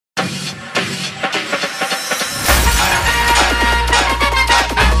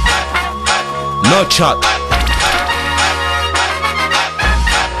No chat.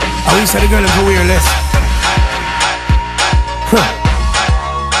 I wish I the girl for FearLess.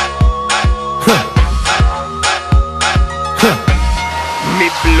 Me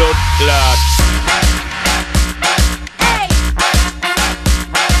blood clot. Hey.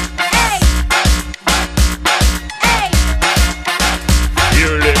 Hey. Hey.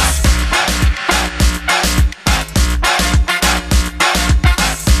 FearLess.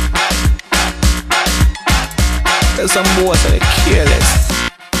 There's some more to the careless.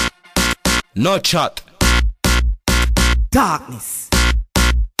 No chat. Darkness.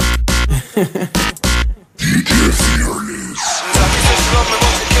 DJ FearLess.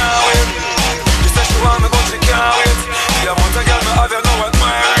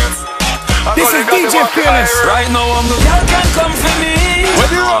 This is DJ FearLess. Right now I'm the girl can come for me. What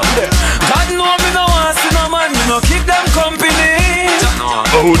do you want there? God know me no want see no man, me no keep them company.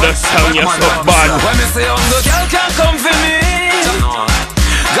 Oh, that song is so bad. When me say I'm the girl can come for me.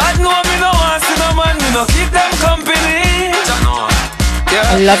 God know me no want see no man, me no keep them company.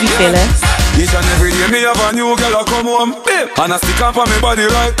 I love you, FearLess. Each and every day me have a new girl a come home, and I stick up on me body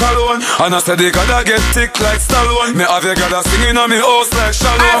like cologne. And I say they gotta get thick like Stallone. Me have a girl singing on me house like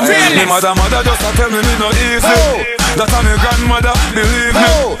Shalom. Me mother just a tell me no easy. That a me grandmother, believe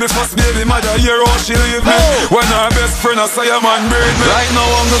me. Me first baby mother hear how she leave me. When her best friend a say a man breed me. Right now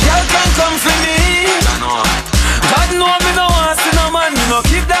I'm the girl can come for me. God know me no want see no man, me no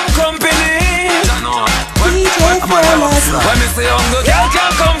keep them company. DJ FearLess. When me say I'm the girl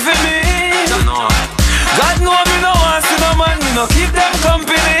can come for me. God know me no want see no man, me no keep them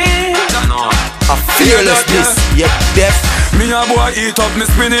company. A fearlessness, yet deaf. Me a boy eat up me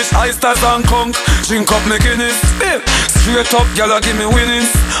spinach, oysters and conch, drink up me Guinness. Straight up, gyal a give me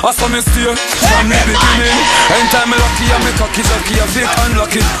winnings. I saw me steer from the beginning. Anytime me lucky, I make cocky jockey, I fake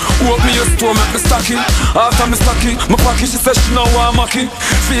unlucky. Walk me your store, make me stacking. After me stacking, my pocket she says she know I'm mocking.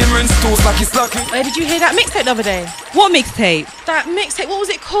 Feelings too slacky slacky. Where did you hear that mixtape the other day? What mixtape? That mixtape, what was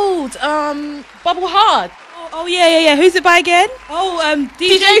it called? Bubble Hard. Oh yeah. Who's it by again? Oh,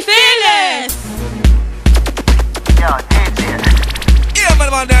 DJ FearLess. Yeah,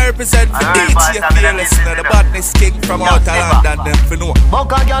 man, I represent for DJ FearLess. The badness king from outer London, them for know.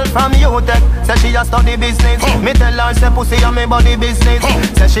 Buck a girl from UTech, say she a study business. Me tell her say pussy a me body business.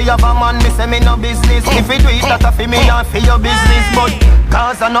 Say she have a man, me say me no business. If you do it, that a fi me not for your business. But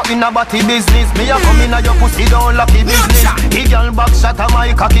cause I not in a body business. Me a come in a your pussy don't lucky business. The girl back shot a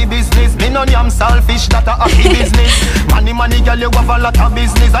my cocky business. Me no damn selfish, that a happy business. Money girl you have a lot of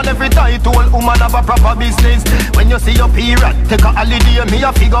business. And every title woman have a proper business. When you see your period, take a holiday. Me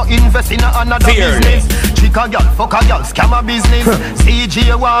a figure invest in another business. Trick a girl, fuck a girl, scam a business.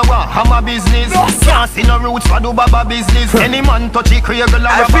 CJ Wawa, hammer business. Can't see no roots for do baba business. Any man touch it, create a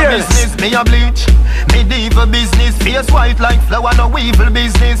rubber business. Me a bleach, me diva business. Face white like flower, no evil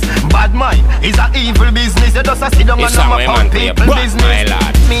business. Badmind is a evil business. You just a sit down and I'm a pump people business.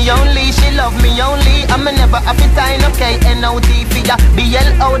 Me only, she love me only. I'm never happy time, okay. N-O-T for ya,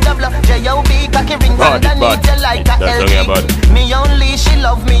 B-L-O-W-J-O-B. Cocky ring underneath you like a LG. Me only, she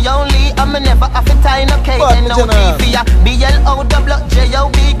love me only. I'm never happy time, okay. N-O-T for ya,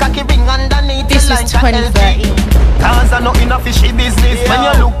 B-L-O-W-J-O-B. Cocky ring underneath you like a LG. Cause I know in a fishy business. When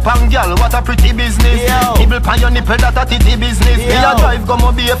you look pan girl, what a pretty business. Nibble pan your nipple, that a titty business. Me a drive, go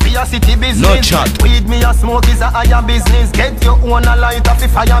mo be a for city business. No chat. Weed me a smoke is a higher business. Get your own a light of the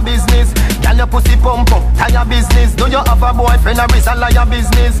fire business. Girl your pussy pump up, tire business. Do you have a boyfriend or is a liar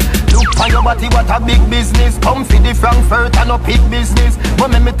business? Look pan your body, what a big business. Come for the Frankfurt and no pig business.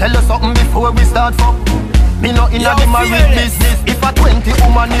 But let me tell you something before we start fuck. Me no in a the married business. If a 20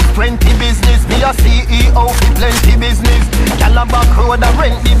 woman is 20 business. Me a CEO for plenty business. Gyal a back road and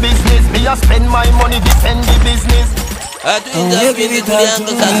rent the business. Me a spend my money defend the business. I think that visit to the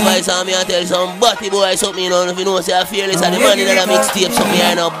Uncle Sacrifice and me I tell some butty boy something, you know, if you know say I FearLess and the man in a mixtape something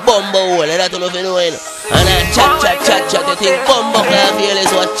I know bumbo hole, that don't know if you know, you know. And I chat, you think bumbo like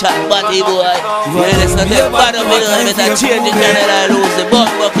FearLess what chat butty boy. FearLess not take bad of me, I better change the channel and lose the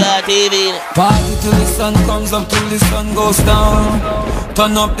bumbo like TV. Party till the sun comes up, till the sun goes down.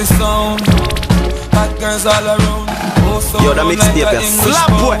 Turn up the sound, hot girls all around. Yo, the mixtape is slap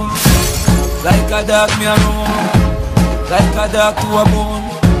boy. Like a dog me around. Like a dog to a bone.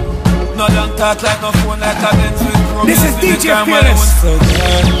 No long talk like no phone, like a Benz with chrome. This is DJ FearLess. So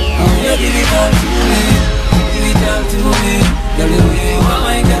girl, you give it all to me. Give it all to me. Girl, the way you want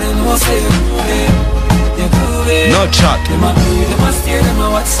my girl, you know say you prove it. You prove it. No chat. Them a prove it, them a stare, them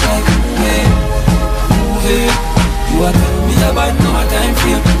a watch like move it. Move it. You a tell me about no time for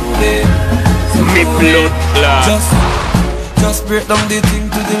you prove it. So Me blood clot. Just break down the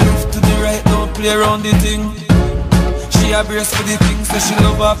thing to the left, to the right, no play around the thing. She a brace for the thing, so she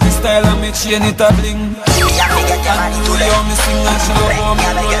love off the style and make chain it a bling. And you hear me sing and she love how me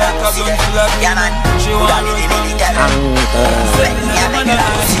roll like a gun full of green. She want to run from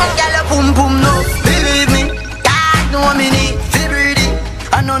me. Girl, a boom boom no, believe me. God know me need to breathe it.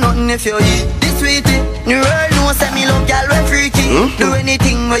 I know nothing if you eat this sweetie. The world knows say me love girl when freaky. Do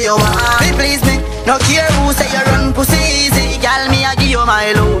anything where you want, me please me. No care who say you run pussy easy. Girl, me I give you my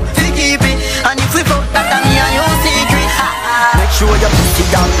love, to keep it. And if we fuck that, me and you secret. Make sure your pussy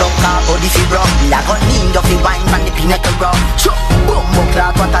down low, car body fi brown. Like a need of the wine from the pinnacle ground. Sure, bumbo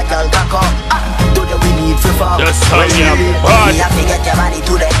clock what a girl can come. Do the we need for fuck. Just how you bad. Me have to get your body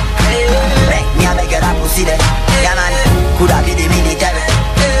today. Make me a beg you that pussy there. Yeah man, coulda be the military.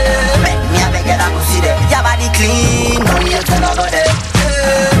 Make me a beg you that pussy there. Your body clean, no need to go there.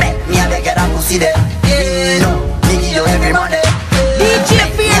 Make me a beg you that pussy there. No, me give you every Monday. DJ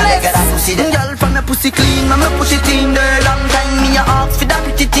FearLess. Girl from my pussy clean, my pussy thing there. Long time me a ask for that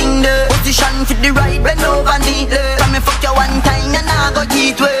pretty thing there. Position for the right, bend over knee there. From me fuck you one time and I go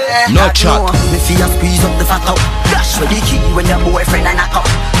cheat way. No chat. Me feel squeeze up the fat up. Flash with the key when your boyfriend and a cup.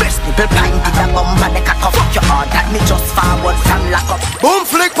 Breast nipple pint in the bum and the cock up. Fuck your heart that me just forward from lock up. Boom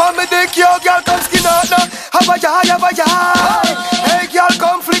flick on me dick, yo girl come skin out now. Have a jar, have a jar. Hey girl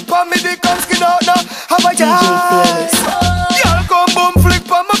come flick on me dick, come skin out now. Have a jar. Girl come boom flick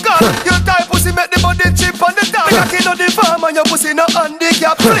on my gun. Your type pussy make the body chip on the top. Cocky on the farm and your pussy no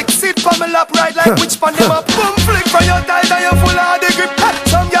handicap. Flick sit on my lap right like which pan them up. Boom flick from your tie and you full of the grip.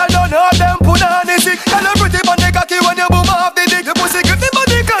 Some girl don't know them put on the sick. Tell her pretty on the cocky when you boom off the dick. The pussy grip the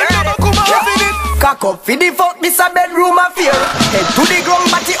body can never come off in it. Cock up for the fuck, this a bedroom affair. Head to the ground,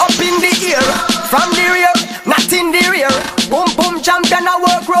 body up in the air. From the rear, not in the rear. Boom boom champion a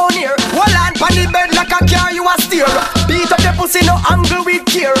work round here. Hold on pan the bed like a car you a steer. Beat up the pussy no angle with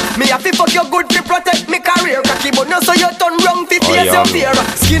care. Me have to fuck you good to protect me career. Cocky but no so you turn wrong to face your fear.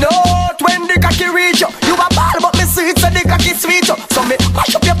 Skin out when the cocky reach you. You a ball but me sweet so the cocky sweet you. So me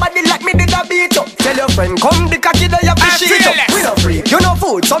mash up your body like me did a beat you. Tell your friend come the cocky there you fish it up. We no free, you no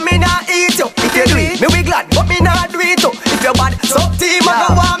food so me nah eat you. If you do it, me we glad but me nah do it too. If your bad so team I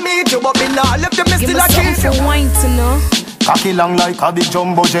go want me too. But me nah left you me still a kill you. Wine to know. Cocky long like a big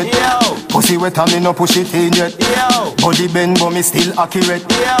jumbo jet. Pussy wet and me no push it in yet. Body bend but me still accurate.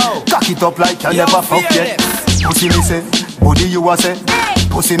 Cock it up like you never fuck yet. Pussy me say, body you a say.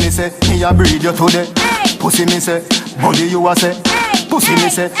 Pussy me say, me a breed you today. Pussy me say, body you a say. Pussy me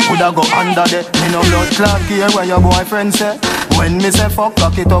say, woulda go under there. Me no blood clot here where your boyfriend say. When me say fuck,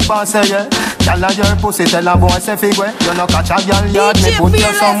 cock it up and say yeah. Gyal a your pussy tell a boy say figure. You no catch a gyal yard, me put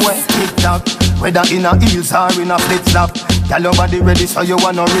you somewhere. Tick tock, whether in a heels or in a flip flop. Gyal your body ready so you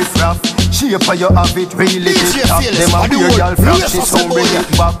wanna riff raff. Shape for you have it really tip top. Them a beer gyal from she so bring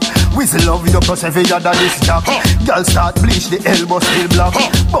it back. Whistle love you plus every other this jack. Gyal start bleach the elbow still black.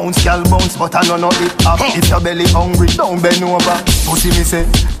 Bounce gyal bounce but I know it up. If your belly hungry don't bend over. Pussy me say,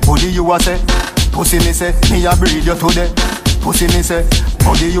 body you a say. Pussy me say, me a breed you today. Pussy me say,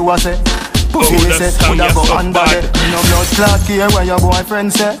 body you a say. Pussy me say, woulda go under there. Me no blood clot here where your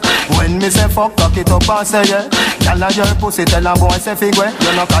boyfriend say. When me say fuck, cock it up and say yeah. Gyal a your pussy tell a boy say figure.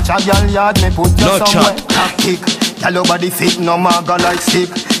 You no catch a gyal yard, me put you somewhere. Tactic, gyal your body fit no maga like stick.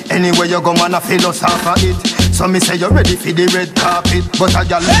 Anywhere you go man a feel us half of it. So me say you ready for the red carpet. But a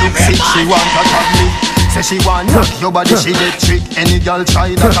gyal look sick, she want to tag me. Say she want knock your body, she get trick. Any girl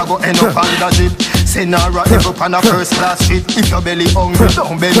try that I go end up on the jeep. Send her a up on a first class trip. If your belly hungry,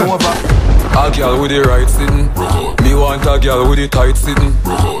 don't bend over. A girl with the right sitting. Me want a girl with the tight sitting.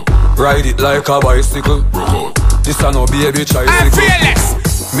 Ride it like a bicycle. This a no baby tricycle.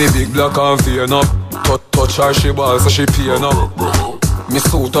 Me big black and vein up. Touch her she ball so she pain up. Me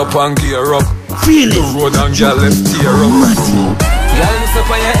suit up and gear up. The road and girl left tear up. Girl do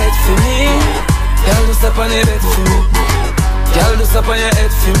step on your head for me. Girl do step on your bed for me. Girl do step on your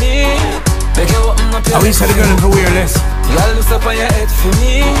head for me. Make you open up your head. I wish I had a girl for FearLess. Girl do step on your head for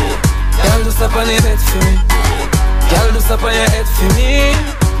me. Girl do step on your bed for me. Girl do step on your head for me.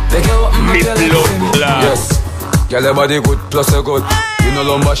 Make you open up your head for me. Yes. Girl your body good plus you good. You no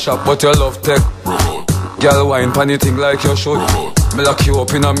lumber shop but you love tech. Girl wine pan thing like you should. Me lock you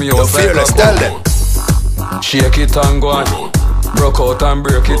up in a me house like a tell them. Shake it and go on. Broke out and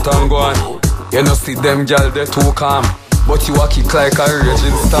break it and go on. You no see them girl they too calm. But you a kick like a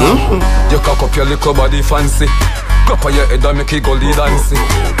raging storm. You cock up your little body fancy. Cup on your head and make it go lead and see.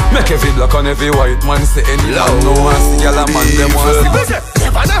 Make every black and every white man say any man no one see. Y'all a man them want see.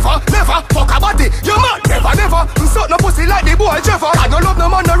 Never, never, never fuck a body. You mad? Never, never. Suck no pussy like the boy Jeffer. I don't love no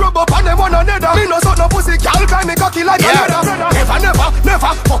man no rub up on them one another. Me no suck no pussy. Girl climb me cocky like a leather. Never, never,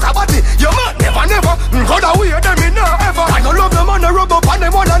 never fuck a body. You mad? Never,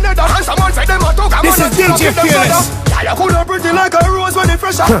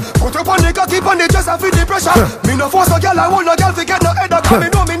 pressure. Put up on the cocky, on the dress and feel the pressure. Me no force a girl, I want no girl to get no head. Cause me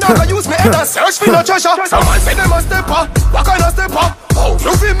know me not gonna use me head and search for no treasure. Someone say them a step up, what kind of step up? Oh,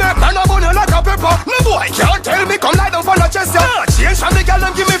 you feel me, man, I'm on you like a pepper. No boy can't tell me, come lie down for no chest, yeah. Change from the girl,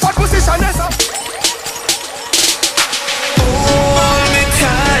 them give me fat position, yes, sir. Hold me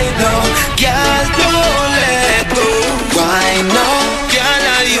tight now, girl, don't let go. Why now, girl,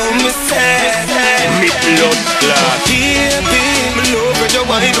 are you me say? Me blood clot. Baby, me love when you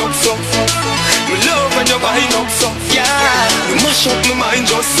wind up so. Me love when you wind up so. Yeah, you mash up my mind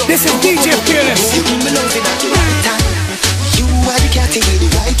just so. This is DJ FearLess. You give me loving at the right time. You are the cat in the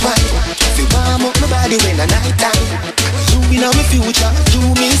right wine. You warm up my body when the night time. You in my future, you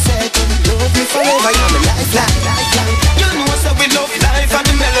me second. Love me forever, you're my lifeline. You know so we love life and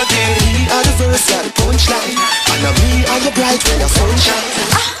the melody. We are the verse and the punchline. And we are the bright when the sun shines.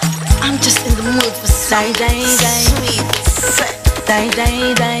 I'm just in the mood for sweet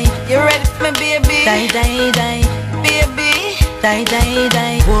die. You ready for me, baby? Die,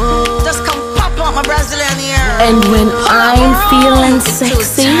 baby. Whoa. Just come pop on my Brazilian here. And when I'm feeling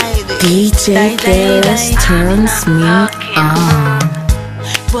sexy, DJ FearLess turns me on.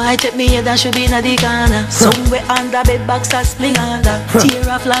 Boy, take me head and should be in the corner. Somewhere under bed box start spling under. Tear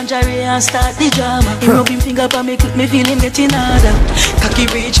off lingerie and start the drama. He rub him finger pa me quick, me feel him getting harder. Cocky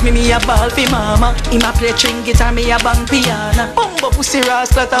reach me a ball fi mama. Him a play string guitar, me a bang piano. Bumbo pussy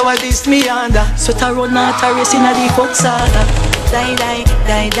rascal, that was this me under. Sweat a run out a race in a the fuck saga.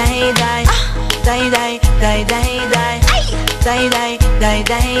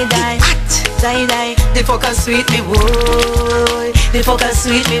 Die. The fucker sweet me, boy. The fucker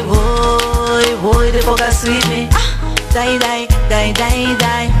sweet me, boy. The fucker sweet me. Die.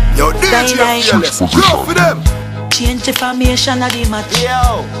 Yo, DJ FearLess, go for them. Change the formation of the match.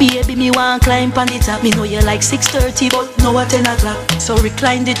 Yo. Baby, me want climb on the top. Me know you like 6:30, but now at 10 o'clock. So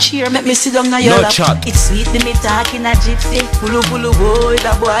recline the chair, make me sit down on your lap. Chat. It's sweet, me talking a gypsy. Pulu, boy,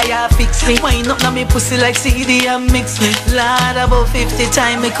 that boy a fix me. Wind up now me pussy like CD and mix me. Lord, about 50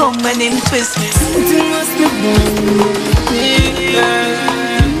 times me come when him twist me.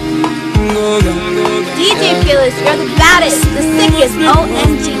 DJ FearLess, you're the baddest, the sickest,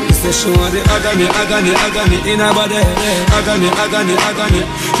 OMG. Say she want the agony in her body. Agony.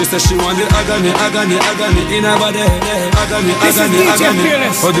 She said she want the agony in her body. Agony.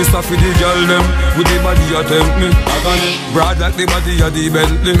 Oh, this stuff with the girl them, with the body you tempt me. Agony. Broad like the body of the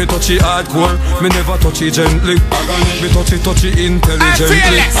Bentley. Me touch it hardcore, me never touch it gently. Agony. Me touch it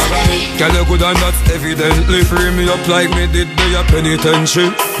intelligently. Agony. Girl you good and that's evidently. Free me up like me did the penitentiary.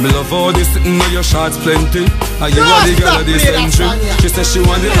 Me love all this sitting on your shots plenty. And you are the girl of the century. She said she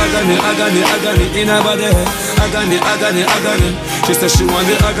want the agony in her body. Agony. She said she want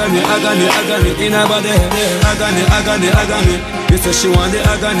the agony in her body. Agony. She said she want the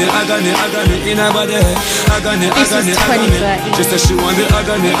agony in her body. Agony. She said she want the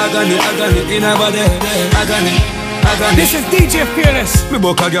agony in her body. Agony. This is DJ FearLess. Me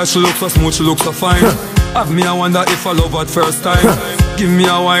book a girl, she looks so smooth, she looks so fine. Have me, I wonder if I love her at first time. Give me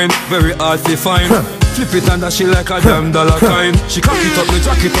a wine, very hard to find. Flip it and that she like a damn dollar kind. She cock it up, me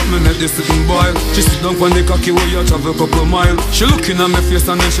jack it up, me make this sitting boil. She sit down on the cocky where you travel a couple miles. She looking at my face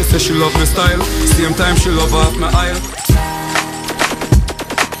and then she say she love my style. Same time she love half my aisle.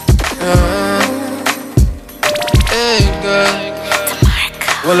 Hey girl,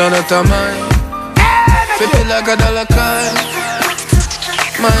 well on the mine. Flip it like a dollar kind.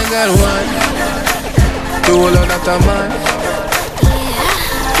 My girl, why? Do all of that mine.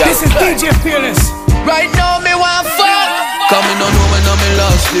 This is DJ FearLess. Right now me want fuck. Coming on know when I'm in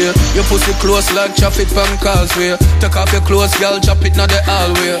last year. Your pussy close like traffic from causeway. Take off your clothes, girl, chop it now the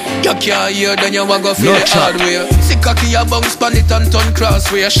hallway. You can't hear, then you want go feel the hard way. See cocky a bounce pan it and turn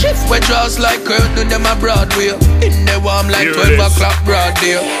crossway. Shift where draws like curtain, them a Broadway. In the warm like 12 o'clock broad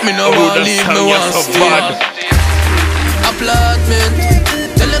day. Me no want leave, me want stay. Applaudment.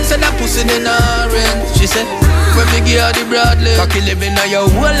 Tell them say that pussy in orange. She said when me give her the broadly, cocky living on your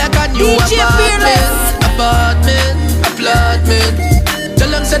wall like a new apartment.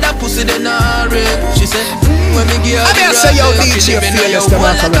 Tell them say that pussy in orange. She said when me give her the broadly, cocky living on your wall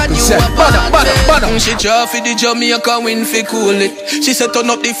like a new apartment. She draw for the Jamaica win fi cool it. She said turn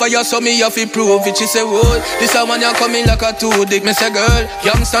up the fire so me have to prove it. She said whoa, this a man you coming like a two dick. Me say girl,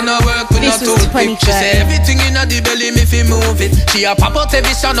 youngster no work with no toothpick. She say everything in the belly me fi move it. She a pop out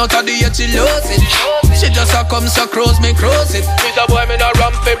every sound out of the head she lose it. She just a come so cross me cross it. With a boy me no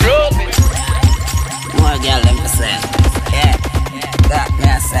ramp fi bros it. More girl them for say. Yeah, that me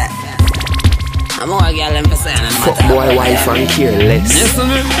a say. More girl them for say. Fuck boy wife and careless. Listen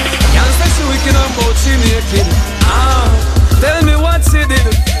me, can't say she wicked and bout she naked. Tell me what she did.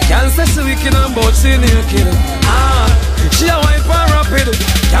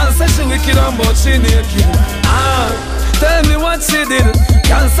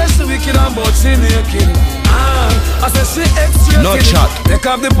 wicked and but she naked. I said she extra. No chat. Take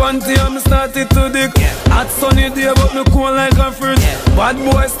off the panty and me started to dig. Hot sunny day but me cool like a fridge. Bad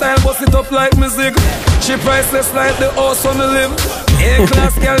boy style bust it up like music. She priceless like the house where me live.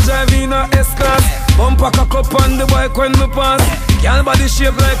 A-class girl driving a S-class. Bumper cock up on the bike when me pass. Girl body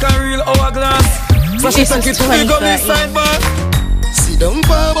shape like a real hourglass. So she take it to me go me sidebar. Sit down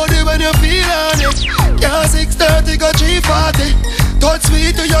for body when you feel on it. Yeah, 6:30 go 3:40. Touch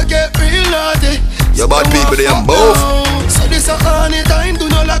sweet till you get real naughty. You bad people they am both. So this a honey time. Do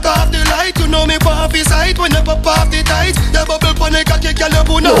not lock off the light. You know me pop his sight when you pop off the tight. You bubble pon the cocky, girl you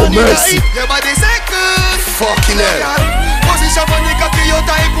put on the light. Your body second. Fucking hell. Position pon the cocky, you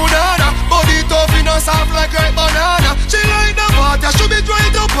type banana. Body tough, you know soft like ripe banana. She like the water, she be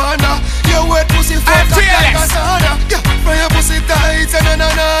dried up on her. Your wet pussy fuck like a sauna. Yeah, from your pussy tight,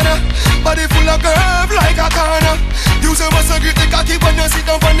 na. Body full of curve like a corner. Use your muscle grip the cocky when you sit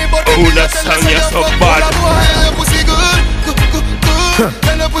down on the body. Oh, that song is so bad. Tell your pussy good.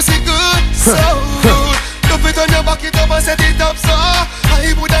 Tell your pussy good, so good. Dump it on your back, it up and set it up, so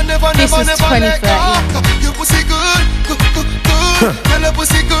I woulda never let go. Your pussy good. Tell your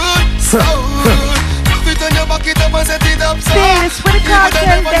pussy good, so good. Dump it on your back, it up and set it up, so FearLess, what a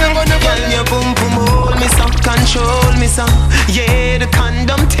cartel there. Girl, your boom boom hold me some, control me some. Yeah, the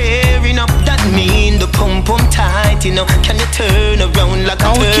condom tearing up, that mean the pum pum tight, you know. Can you turn around like a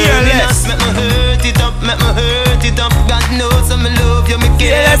FearLess? Make me hurt it up, make me hurt it up. God knows I'm in love, you me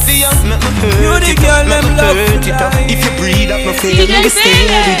care for you. Make me hurt it up, make me hurt it up. If you breathe up, no fear, you stay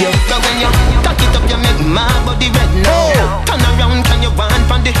with you. But when you cock it up, you make my body red now. Turn around, can you want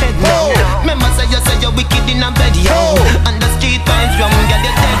from the head now? Remember say you're wicked in a bed, yo. And the street vibes drum, get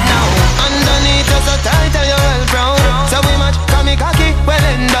you dead now. Underneath us so tight, you're well proud. So we match, come me cocky, well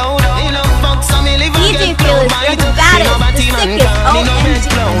endowed. You know, fuck, so me live and get blow by it. You know, batty man can't, you know, red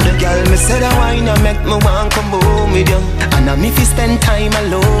cloud. Girl, me say that wine, you make me want come home with you. And I'm if you spend time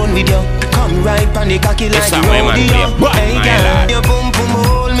alone with you. Come right on the cocky like the rodeo. Hey girl, your boom boom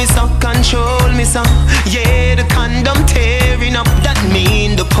hold me so, control me so. Yeah, the condom tearing up, that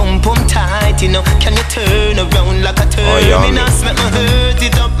mean the pum pum tight, you know. Can you turn around like a terminus? Make me hurt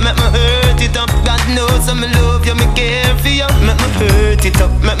it up, make me hurt it up. God knows I'm in love, you me care for you. Make me hurt it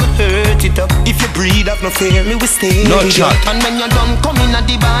up, make me hurt it up. If you breathe up, no fear, me will stay with you. And when you're done, come in at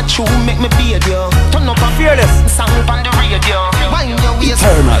the bathroom, make me beard you. Turn up a FearLess song on the radio. Wind your waist.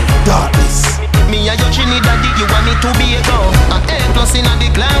 Eternal darkness. Me and your Trinidad, you want me to be a go. A A+ in the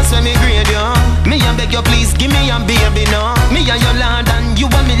class when me grade you. Me and beg you please, give me a baby now. Me and your lord and you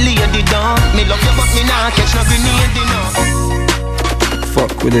want me lady down. Me love you but me nah catch no grenade, you know.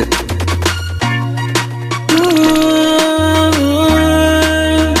 Fuck with it.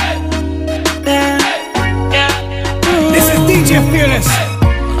 This is DJ FearLess.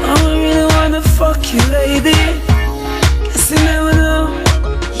 I really wanna fuck you, lady. Guess you never know.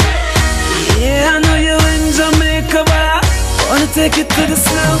 Yeah, I know you're in Jamaica, but I wanna take it to the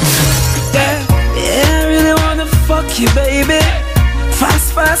snow. Yeah, I really wanna fuck you, baby.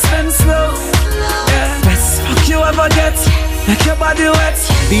 Fast, fast and slow. Yeah, best fuck you ever get. Make your body wet.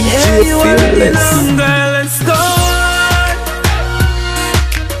 Yeah, you already know, girl, let's go on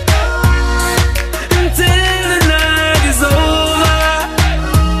until the night is over.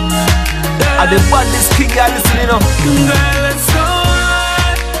 And the baddest king I listening up. Girl, let's go on.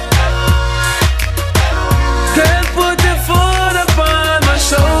 Girl, put your foot upon my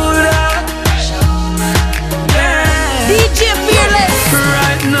shoulder. Yeah. DJ FearLess.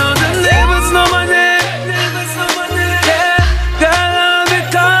 Right now the neighbors know my name. Yeah. Girl, all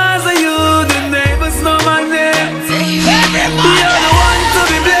because of you, the neighbors know my name. You're the one to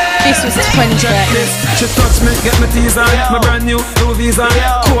be blamed. This was 20 tracks. She touch me, get me tease on. My brand new Louis on.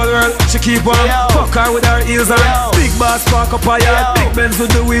 Cold world, she keep on. Fuck her with her heels on. Big boss park up her yard. Big Benz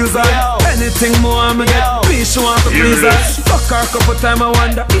with the wheels on. Anything more I'ma get. Me she want to please her. Fuck her couple time, I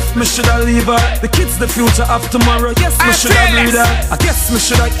wonder if me shoulda leave her. The kids the future of tomorrow. Yes, me shoulda breed her. I guess me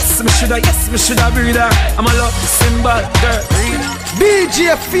shoulda, yes, me shoulda breed her. I'm a love symbol, girl.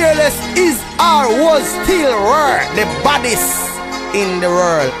 DJ FearLess is or was still the baddest in the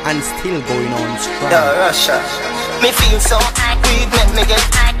world and still going on strong. Russia, me feel so weak, make me get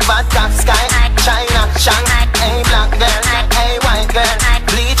bad top sky, China, Shang, hey black girl, hey white girl,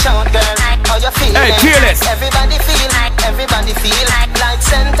 bleach out girl, how you feel? Hey, FearLess. Everybody feel like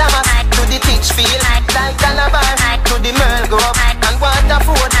St. Thomas to the teach feel like Calabar to the Merle Grove and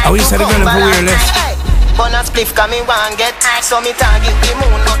Waterford. I wish I had a girl for FearLess. Bun a spliff cause me want get. So me target the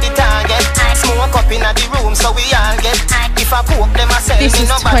moon not the target. Smoke up in the room so we all get. If I poke them myself, me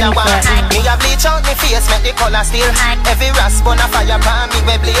no bother one. Me a bleach out me face, make the color still. Every rasp on a fire pan me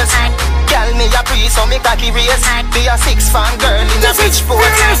we blaze. Girl me a pre so me cocky race. Be a 6 fan girl in a bridge port.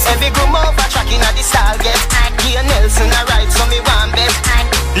 Every groom over track in a the style get. Here Nelson a ride so me want bet.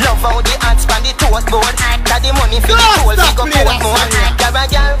 Love how the hands pan the toast board. Got the money for the toll, we go port more. Girl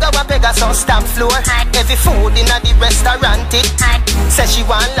go a Pegasus stamp floor. Every food in a the restaurant it. Say she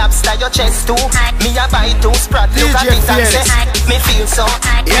want lobster your chest too. Me a buy 2 sprat, look at it and say me feel so.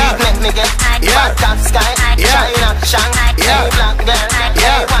 Make me get bad top sky. China, Shang, hey black girl,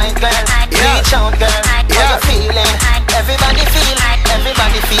 hey white girl. Reach out girl, how you feeling? Everybody feel like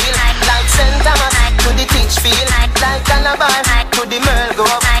St. Thomas to the teach feel. Like Calabar to the Merle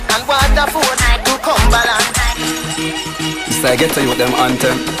Grove. And Waterford to Cumberland. So I get to you with them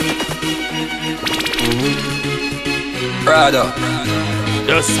anthem. Brother,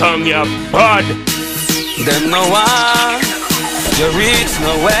 the song you bad. Them no one, you reach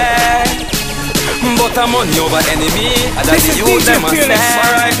nowhere. But I'm money over enemy. And that's the youth them and say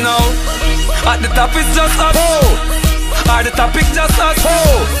right now. At the top it's just us. At the top it's just us.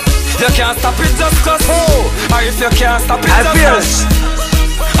 You can't stop it just cause. Or if you can't stop it just us.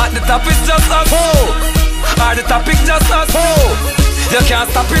 At the top it's just us. At the top it's just us. You can't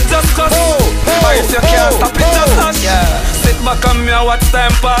stop it just cause. Or if you can't stop it just us. Sit back on me and watch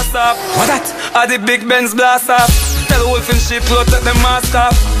time pass up. What that? At the big Benz blast up. Tell Wolf and Sheep to take the mask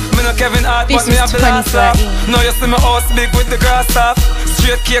off. Me no Kevin Hart but me have the last off. Now you see me house big with the grass off.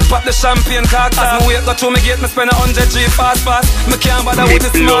 Straight cake pop the champagne cock off. As me wait go through me gate me spend 100 G fast. Me can't bother with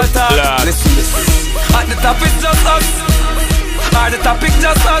the small talk. Listen. At the top it's just us. At the top it's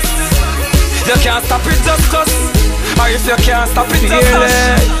just us. You can't stop it just cause. Or if you can't stop it just us.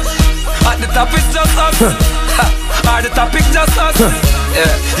 At the top it's just us. At the top it's just us.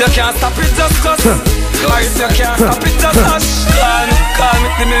 You can't stop it just cause. Or if you can't stop it just us. Call me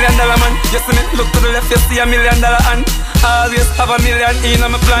the $1 million man. You see me look to the left you see $1 million hand. Always have $1 million in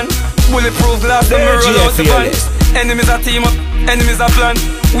my plan. Bulletproof glass then me roll out the van. Enemies a team up, enemies a plan.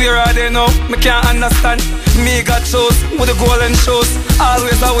 Where are they now? Me can't understand. Me got shows with the golden shows.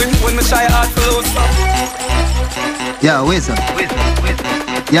 Always a win when me try hard to lose. Yeah, Wizard.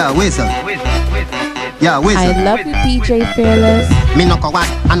 Yeah, Wizard. Yeah, Wizard. I love you, DJ FearLess. Me no coward,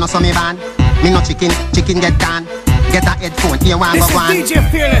 I no some me band. Me no chicken get gone. Get a headphone, here one go one. This is DJ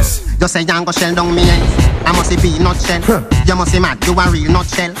FearLess. Just say you go shell down me ends. I must be nutshell. You must be mad, you a real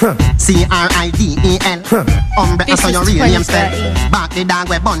nutshell. CRIDEL. Umbrella so your real name spell. Back the dog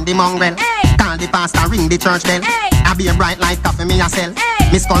we bun the mongrel. Call the pastor, ring the church bell. I be a bright light coffee me a sell.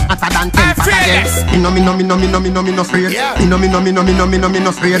 Me skull hotter than 10 again. Me no afraid. Me no afraid. Me no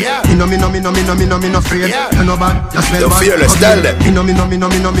afraid. You know bad, just smell bad. FearLess, tell them. Me no afraid. Me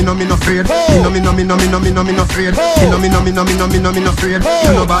no afraid. Me no afraid.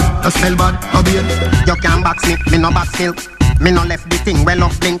 You know bad, just smell bad. You can't box me no box milk. Me no left the thing well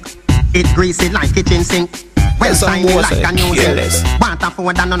off blink. It greasy like kitchen sink. Well shiny like a new drink. Water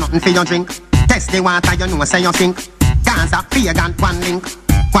food and nothing for your drink. Test the water you know say you sink. Gaza, pagan, one link.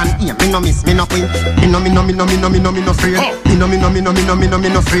 One ear, me no miss, me no queen. Me no afraid. Me no afraid. Me no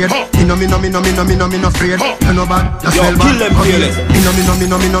afraid. You know bad, just smell bad. Me no afraid. Me no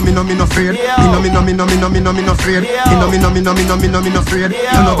afraid. Me no afraid.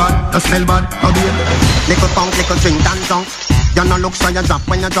 You know bad, just smell bad. Little punk, little drink and junk. You no look so you drop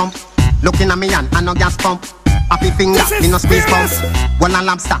when you jump. Looking at me hand, I no gas pump. Happy finger, me no squeeze pump. One a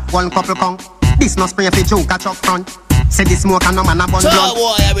lobster, one couple conch. This no spray for juke, catch up front. Say the smoke and no man a bun blunt.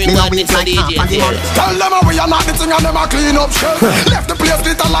 Me no weak like half of the month. Tell them we are not the thing and them a clean up shell. Left the place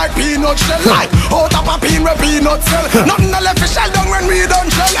little like peanut shell. Like out of a pin with peanut shell. Nothing left the shell down when we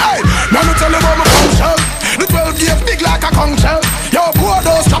done shell. Hey, now me tell you about my conch shell. The 12 gauge big like a conch shell. Yo, poor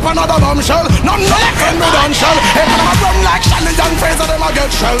those stop another bombshell. Nothing left when we done shell. Hey, man a run like Shelly and Fraser them a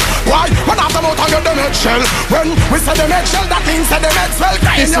get shell. Why? When after out I get them head shell. When we say them head shell, that means say them head swell.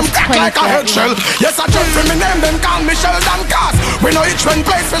 Crying them crack like a head shell. Yes, I just for me name them call me Sheldon Cast. We know each one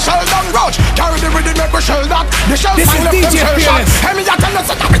place for Sheldon Roach. Carry the rhythm make we shell that. The shell sign left them shell shot. Hey, me a tell you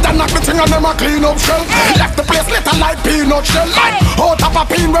say that we done knock me thing and them a clean up shell. Left the place little like peanut shell. Like out of a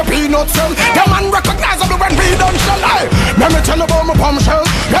pin with peanut shell. Them man recognizable when we done shell. Hey, let me tell you about my bomb shell.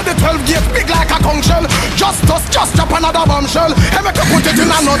 Yeah, the 12 gauge big like a conch shell. Just drop another bombshell. Hey, make you put it in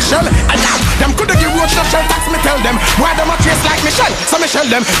a nutshell. And them coulda give roach no shell tax, me tell them. Why them a chase like Michelle, so me shell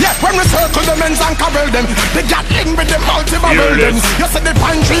them. Yeah, when we circle the men's and cabel them. They got in with the multi-bubble them. You see the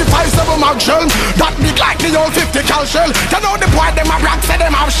pine 357 mag shell. That big like the old 50 cal shell. You know the boy them a rock say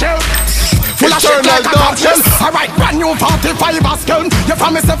them have shell. full of shit like a hot shell. Alright, brand new 45 Askel. You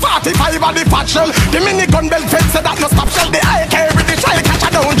from me say 45 of the fat shell. The mini gun belt fed say that no stop shell. The I carry the try catch a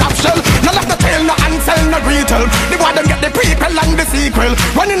down drop shell. No left the tail, no ansel, no retail. The boy them get the prequel and the sequel.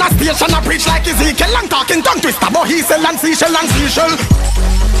 Running a station, I preach like Ezekiel. I'm talking tongue twister, but he sell and seashell and seashell.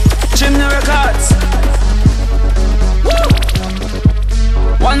 Ching records.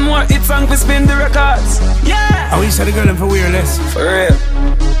 One more hit song to spin the records. Yeah. Oh, you said the girl them for FearLess. For real.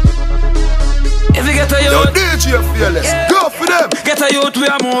 If you get a youth, DJ FearLess, yeah. Go for them. Get a youth, we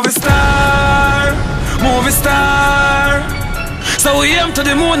a movie star. Movie star. So we aim to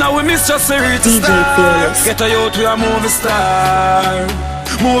the moon and we miss just to reach the stars. Get a youth, we a movie star.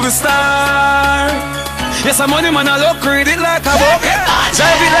 Movie star. Yes, a money man, I look, read it like a book.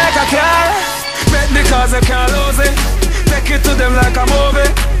 Drive it like a car. Bet because I can't lose it. Take it to them like a movie.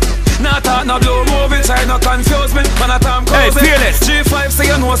 Not talk, no blow movie. Try not confuse me. When I time close it. FearLess. G5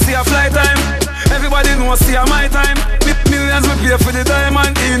 say you know see a flight time. Everybody know see a my time. Millions we pay for the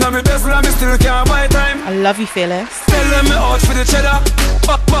diamond. In on me best and me still can't buy time. I love you, FearLess. Tell them me out for the cheddar.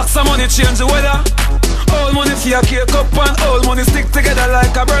 Back some money change the weather. All money for your cake up and all money stick together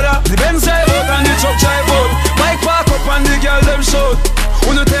like a brother. The Benz drive out and the truck drive out. Bike park up and the girl them shout.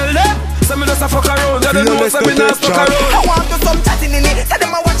 When you tell them, say me just a fuck around. They don't know say me not stuck around. I want to some chatting in it. Say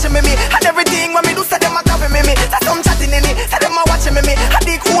them a watching me. And everything when me do say them a copy me. Say some chatting in it. Say them a watching me. And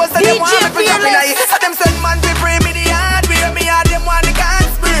the cool say them want me to jump in it. Say them send man to pray me the hardware. Me and them want the can't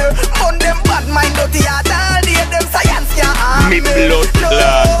spare. On them bad mind dirty heart all day. Them science can't harm me. Blood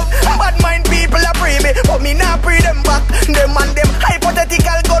clot. Bad mind people a pray me. But me not pray them back. Them and them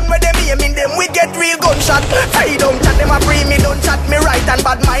hypothetical gun where them aiming them. We get real gunshot. Pray don't chat them a pray me. Don't chat me right. And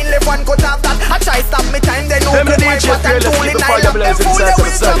bad mind left one cut off that. I try stop me time. They know me my pot and tool in I love them fool they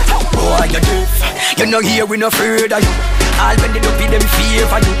will jump. Boy you deaf. You know here we no afraid of you. All when they don't be them fear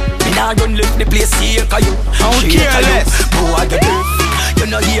for you. Me nah run left the place here for you. FearLess. Boy you deaf. You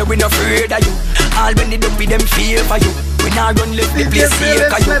know here we no afraid of you. All when they don't be them fear for you. We nah run left the place here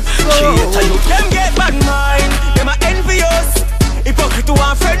for you. Them get bad mind. Them a envious. Hypocrite who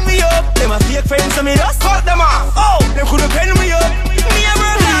want friend me up. Them a fake friends so me just cut them off. Oh, them coulda pen me up. Me a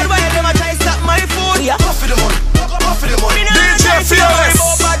work hard while them a try stop my phone. Yeah, off for the money. Off for the money. DJ FearLess.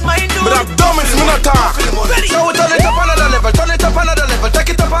 But I'm dumb, it's me not talk. So we turn it up another level. Turn it up another level.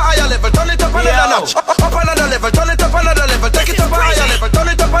 Take it up a higher level. Turn it up another notch. Up another level. Turn it up another level. Take it up a higher level. Turn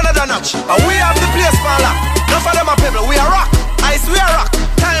it up another notch. And we have the place for lock. None of them a pebble. We are rock. I swear rock.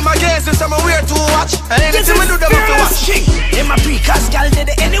 Time against this, I'm weird to watch. And anything we do, them have to watch. In my precast, gal, did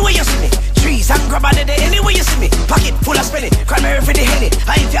it anyway you see me. Trees and grabber, did it anyway you see me. Pocket full of spinning, cranberry for the henny.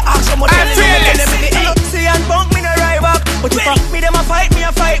 And if you ask someone, tell them see and bunk me no right back. But if me them a fight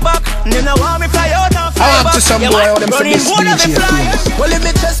back. Then I want me fly out and fly back. To some boy, all them for this DJ. Well, if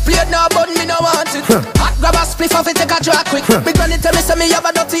me just played now, but me no want it. Hot grab a spliff off it, take a drag quick. Big granny tell me say me have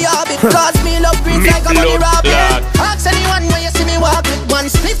a dirty habit. Cause me love green like a money rabbit. Ask anyone when you see me walk with one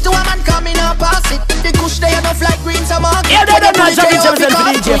spliff to a man coming up pass it. The kush they enough like green some market. Yeah, they don't know how to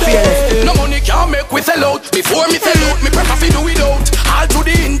DJ FearLess. No money can make we sell out. Before me sell out, me prefer fi do without. All to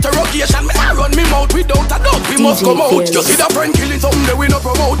the interrogation, me I run me mouth without a doubt. We must come out. You see the friend killing something that we no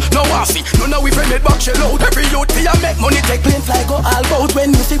promote. No waffy, none of we friend made back shell out. Every youth fi a make money, take plane fly go all bout. When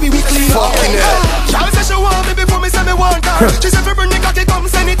you see we clean out. Gyal say she want me before me say me want her. She say fi bring the cocky come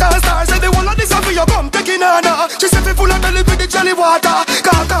send it all stars. Say the one of this for your come taking honor. She say fi full of belly with the jelly water.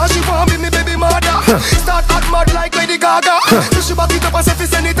 Kaka she want me baby mother. Start hot mud like Lady Gaga. So she back it up and say fi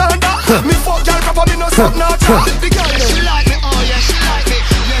send it under. Me fuck gyal proper me no stop notcha. The girl she like me, oh yeah she like me.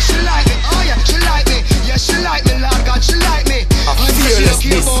 Yeah she like me, oh yeah she like me. Yeah she like me, Lord God she like me. She don't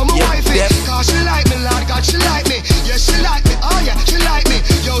care about my wifey. Cause she like me, Lord God she like me. Yeah she like me, oh yeah she like me.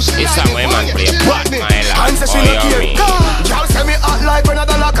 Yo she like me, oh yeah she like me. And say she don't care. Gyal say me hot like when a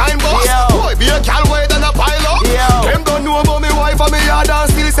dollar kind boss. Boy be a gyal way than a pile up. Them don't know about me wife and me yard and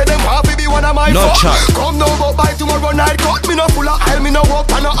still say them happy be one of my fuck. Come now but by tomorrow night cut. Me no full of aisle, me no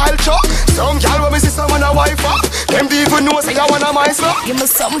walk on no aisle chuck. Some gyal when me sister want a wife up. Them don't even know say I want a my stuff. Give me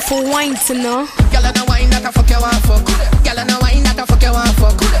something for wine to know. Gyal a no wine that a fuck you want fuck. Gyal a no wine that a fuck you want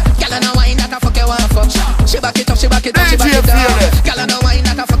fuck. Gyal a no wine that a fuck you want fuck. She back it up, she back it up, she back it up. Gyal a no wine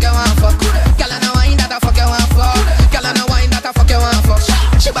that a fuck you want fuck. Gyal a no wine that a fuck you want fuck. Gyal a no wine that a fuck you want fuck.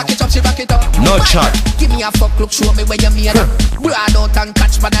 She back it up, she back it up. No chat. Give me a fuck look, show me where you made. Broad out and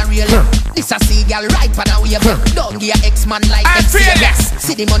catch for the real. This a see girl right for the wave. Don't give your ex-man like FearLess.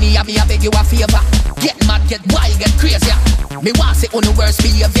 See the money and me a beg you a favor. Get mad, get wild, get crazy. Me want say on the worst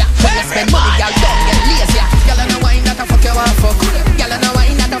behavior. When you spend money, girl, don't get lazy. Girl, I know wine that a fuck you want fuck. Girl, I know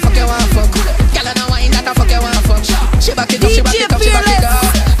wine that a fuck you want fuck. Girl, I know wine that a fuck you want fuck. She back it up, she back it up, she back it up.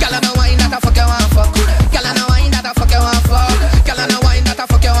 Girl, I know wine that a fuck you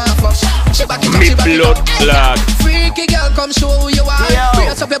blood clot. Freaky girl, come show who you are.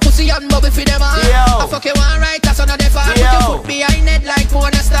 Brace up your pussy and bubble for them all. I fuck you one right, that's another far. Put your foot behind it like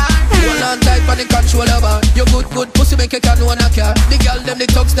Mona Star. Hold on tight for the controller bar. You good pussy make you can own a car. The girl them the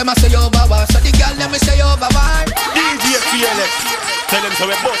thugs them a say over bar. So the girl them we say over bar. DJ FearLess. Tell them so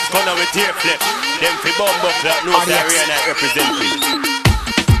we bust gun and we tear flip. Them fi bumbo clot no area that represent me.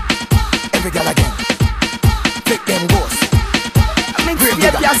 Every girl again. Take them ghosts.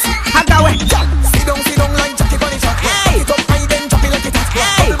 Yes, I got it. Sit down like Jackie Bunny Jack. Hey, it up high then drop it like it hot.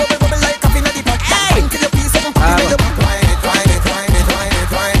 Hey, bubble like coffee in the pot. Hey, until you feel something popping in the pot. Ride it.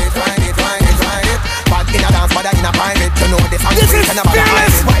 Bad in a dance, bad in a private. You know this. This is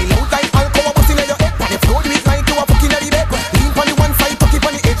FearLess. Wild out like alcohol, busting in your head. And if you do it like you are fucking at the bed. Lean on the one side, tuck it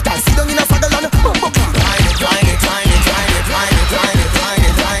on the edge. Dance, sit down in a saddle and ride it.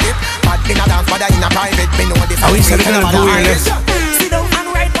 Bad in a dance, bad in a private. Me know this. I wish I didn't have awareness.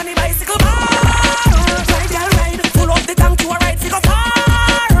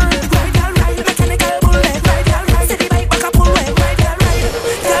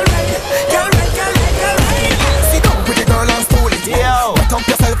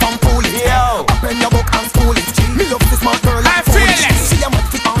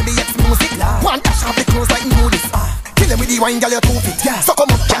 Wine girl, you're too fit, yeah. So come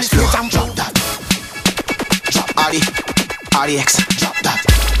up, cash flow, jump that. Drop RDX, drop that.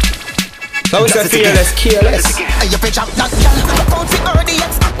 So it's a FearLess, careless. You fi drop that, girl. Look out for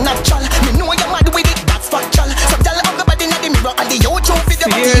RDX, natural. Me know you're mad with it, that's factual. So girl, have the body in the mirror and the YouTube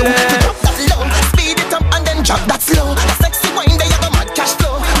video. Drop that low, speed it up and then drop that slow. A sexy wine, there you go mad cash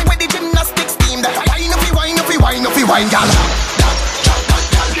flow. With the gymnastics team, that wine up, wine, girl.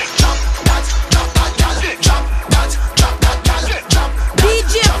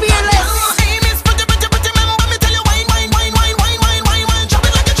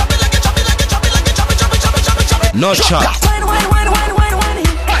 No shot.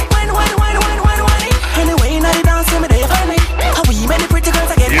 Anyway, now the dance, me they find me. How we many pretty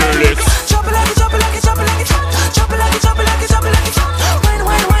girls again? Chop it like it.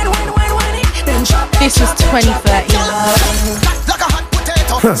 Then chop. This was 2013. Like a hot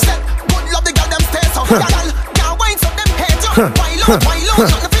potato. Good love the girl them stay so. Girl wine so them hate you. Wild out,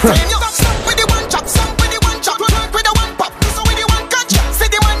 nothing to tame you. Stop with the one chop, work with the one pop, so with the one catch. See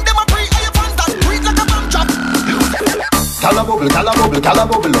the man them a pre, and you fans that breathe like a bomb drop. Cala bubble.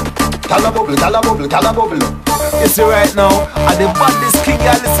 You see right now, and the baddest king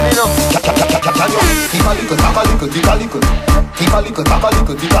you listening up. Keep a little.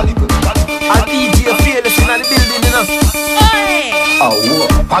 And DJ FearLess in the building, you know. Oh,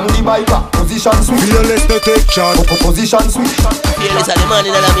 and the biker, position switch. FearLess no take charge. Position switch. FearLess are the man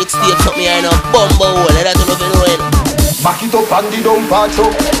in the mixtape. Something here in a bumbo hole. Let us know if you know it. Back it up and the dump patch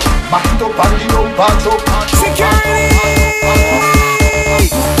up. Security.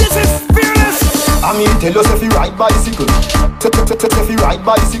 This is FearLess. I mean, tell us if you ride bicycle.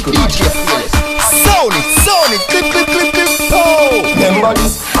 DJ FearLess. Sound it. Clip. Oh. Remember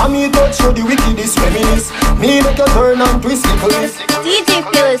this. I mean, touch you the wickedest reminisce. Me make you turn and twist it. DJ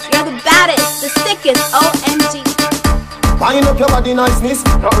FearLess, you're the baddest, the sickest, OMG. Wind up your body niceness.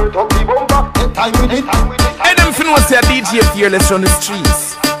 Hurt up the bumper. Take time with it. And them fin was a DJ FearLess on the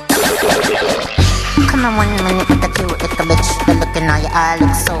streets. Come on 1 minute, look at you, little bitch. The look in your eye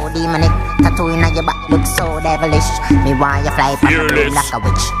looks so demonic. Tattoo in your back looks so devilish. Me why you fly from the room like a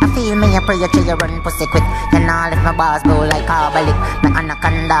witch. I feel me a prayer till you run pussy quick. You know if my bars go like carbolic. My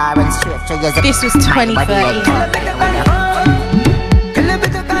anaconda run straight to your zip. This was 2013.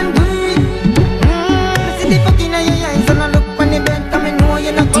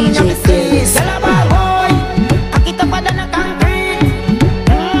 DJ FearLess.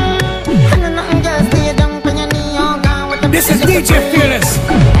 This is DJ FearLess.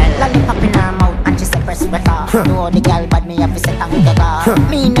 Lollipop in her mouth and she say press with her. No the girl bad me have to set and get her.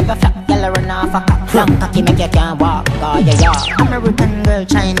 Me never flap, girl run off a cock. Long cocky make you can't walk, yeah. American girl,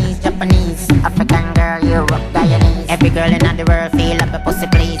 Chinese, Japanese, African girl, Europe, Guyanese. Every girl in the world feel like a pussy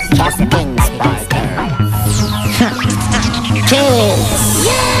please. Just things, kids,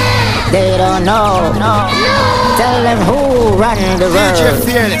 they don't know. Tell them who run the world. DJ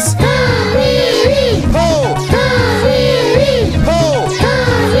FearLess.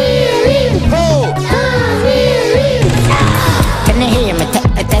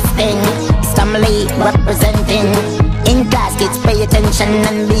 Representing in class, kids pay attention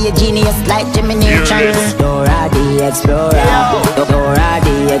and be a genius like Jimmy Neutron. Dora the Explorer, Dora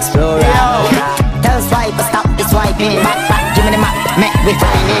the Explorer. Tell swiper stop the swiping. Back, give me the map. make we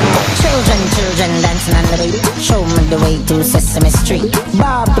finding children dancing on the beat. Show me the way to Sesame Street.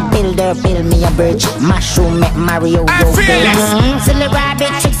 Bob the Builder build me a bridge. Mushroom make Mario go big. Silly rabbit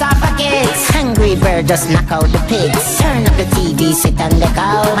tricks off pockets. Hungry bird just knock out the pigs. Turn up the TV, sit on the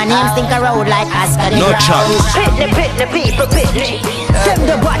couch. My name's think I road like Oscar the Grouch. Pitney people, pitney. Them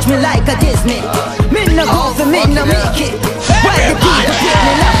to watch me like a Disney. Me no go for me no make it. Why the people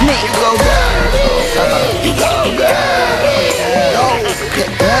pitney love me?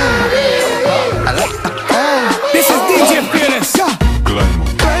 This is DJ FearLess.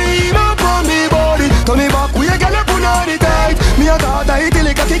 Climb up on me body. Turn me back, we a girl up on the tight. Me a got a hit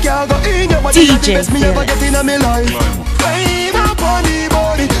like a kick, I go in your body. DJ Best me ever get in a me life. Climb up on the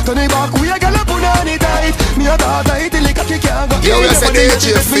body. Turn me back, we a girl up on the tight. Me a got a hit like a kick, I go in your body.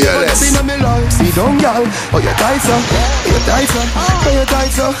 Best me ever get in a me life. See down, girl, oh you tight so, you tight so, oh you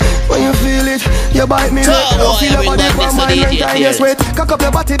tight so. When you feel it, you bite me. Don't feel your body for mine when time you sweat. Cock up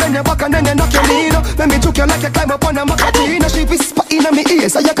your body, then your back and then you knock your knee. Let me choke you like you climb up on a Macka Diamond. She whisper in my ear,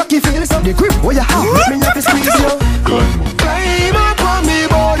 so you cocky feel so. The grip where you have, me have to squeeze you. Climb up on me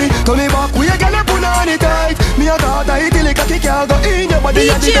body, turn me back, we a girl up on it tight. Me a daughter, it like a kick, I go in your body.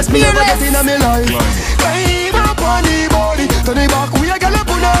 And the best me ever get in my life. Climb up on the body, turn me back, we a girl up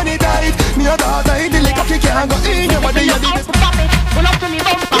on it tight. Me a daughter, it like a kick, I go in your body. And the best pull up to me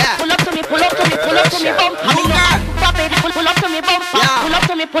bumper, pull up to me, pull up to me, pull up to me bumper. Pull up to me bumper, pull up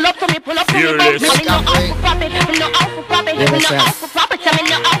to me, pull up to me, pull up to me bumper. Me no out for profit, me no out for profit, me no out for profit, me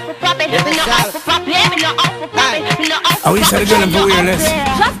no out for profit, me no out for profit, me no out for profit, me no out for profit. I wish I could go FearLess.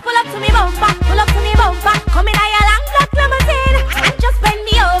 Just pull up to me bumper, pull up to me bumper. Come in your long black limousine and just bend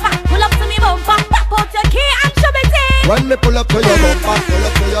me over. Pull up to me bumper, pop out your key and shove it in. When me pull up to your bumper, pull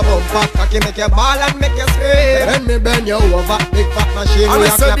up to your bumper, cocky make you ball and make you scream. When me bend you over, big fat machine. I'm a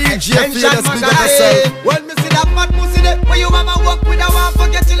DJ FearLess, big up yourself. When me see that fat pussy there, when you mama walk with a one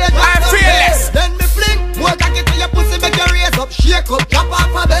forget till you drop FearLess. Then me fling, more cocky to your pussy, make you raise up, shake up, drop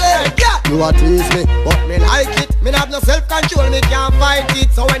off a bed. Yeah, you a tease me, but me like it. Me have no self-control, me can't fight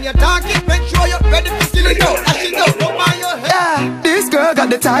it. So when you talk it, make sure you're ready to kill it out. As she does, don't mind your head. Yeah, this girl got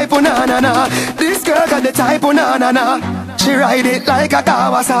the type, oh na na na. This girl got the type, oh na na na. She ride it like a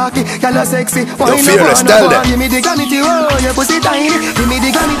Kawasaki. Girl a sexy, why no one? Give me the gravity, oh, your pussy tiny. Give me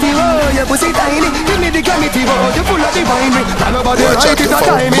the gravity, oh, your pussy tiny. Give me the gravity, oh, you full of the winery. And nobody right it a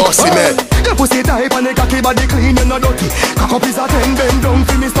time it. Your pussy tight and the cocky body clean, you no dirty. Cock up is a 10, bend down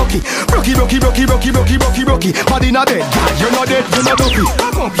for me stocky. Brocky, body not dead. You no dead, you no dopey.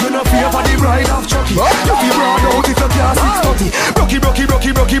 Cock up, you no fear for the bride of Chucky. You feel broad out if you can't 630. Brocky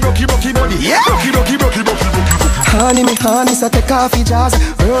body. Brocky. Honey, me honey, so take coffee jars.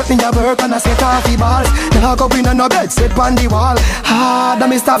 Hurt me a work and I say coffee balls. Now go in on no bed, sit on the wall. Hard,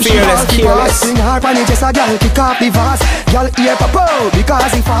 me stop FearLess. Swing hard on it, just a girl kick off the vase. Girl ear pop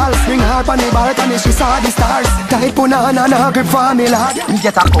because he falls. Swing hard on the balcony, she saw the stars. Tight punana, grip for me lad. Me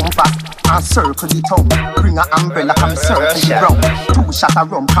get a compass and circle it out. Bring a umbrella, come circle the ground. 2 shots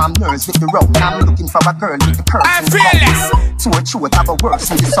of rum, calm nerves with the rope. I'm looking for a girl with the person. So a truth have a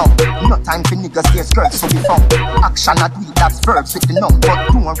worse in the song. No time for niggas, there's girls to be found. Action I do it, that's verbs with the noun. But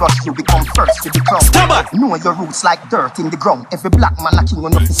don't rush, you become first with the crown. Know your roots like dirt in the ground. Every black man a king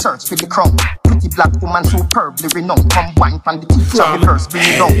enough to search for the crown. Pretty black woman superbly renowned. Come wine from the teacher, reverse bring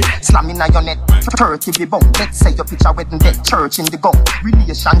it down. Slamming on your neck, 30 be bound. Let's say your picture wedding dead, church in the gun.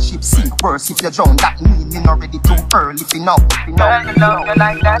 Relationship sink worse if you drown. That mean me not ready too early for now. Girl, you love you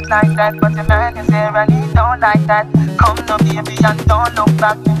like that, but your man is there and he don't like that. Come now baby and don't look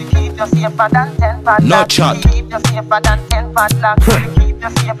back. Maybe keep you safer than 10 padlock. No chat. Keep you safer than 10 padlock. Keep you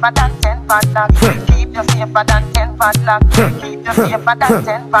safer than 10 padlock. Keep you safer than 10 padlock. Keep you safer than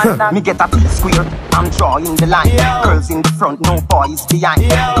 10 padlock. Me get a piece square, I'm drawing the line. Girls in the front, no boys behind.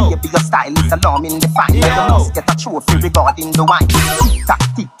 Baby, your style is alarming the fine. You must get a trophy regarding the wine.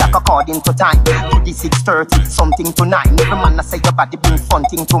 Tick tock according to time. To the 6:30, something to 9. Every man I say your body bring fun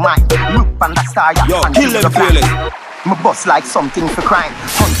thing to mind. Look on the star, yo, kill them FearLess. My boss like something for crime.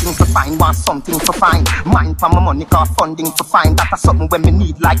 Hunting for fine, want something for fine. Mind for my money, cause funding for fine. That's something when me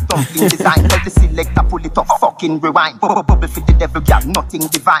need like dumpling design. Tell the selector pull it up, fucking rewind. Bubble for the devil, girl, nothing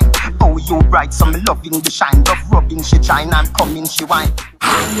divine. Oh, you bright, some loving the shine. Love rubbing, she shine, I'm coming, she wine.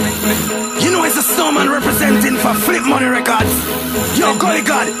 You know it's a snowman representing for Flip Money Records. Yo, golly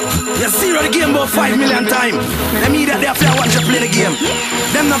God, you see the game about 5 million times. Them idiot, they have to watch you play the game.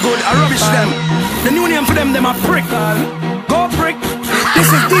 Them not good, I rubbish them. The new name for them a prick. Go prick. This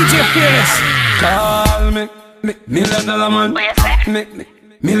is DJ FearLess. Call me, $1 million man. $1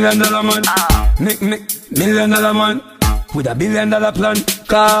 million man. $1 million man. With $1 billion plan.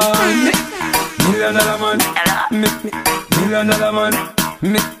 Call me, $1 million man. $1 $1 million man. $1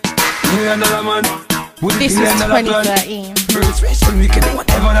 million man. This is 2013. We can do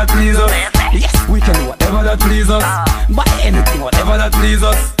whatever that please us. Yes, we can do whatever that please us. Buy anything, whatever that please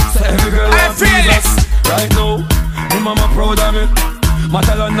us. So every girl that please us. Right now, my mama proud of me. My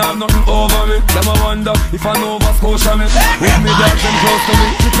talent have nothing over me. Them I wonder if I know Nova Scotia me. With me dogs them close to me.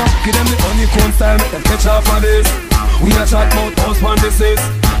 Give them the honeycomb style, make them catch off on this. We a chat about house on this is.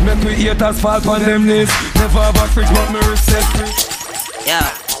 Make me haters fall on them knees. Never have a fridge but me receipt free. Yeah,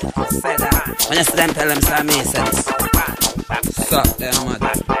 say that. When you see them, tell them some sense. Suck them, mad.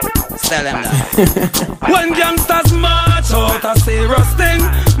 Tell them that. When gangsters march out, I say rusting.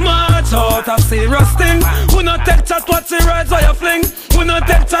 March out, I say rusting. We not take chat what you rides or you fling. We not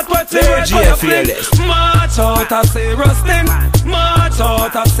take chat what you rides or you fling. March out, I say rusting. March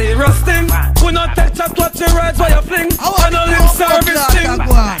out, I say rusting. We not take chat what you rides or you fling. I no live service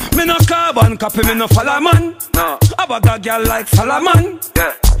thing. Me no carbon copy, me no follow man. No. I bag a girl like Solomon.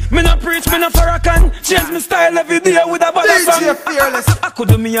 Yeah. Me no preach, me no Farrakhan. Change me style every day with a bottle song. I could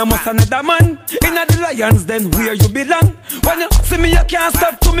do me a must another man. Inna the Lions then where you belong. When you see me you can't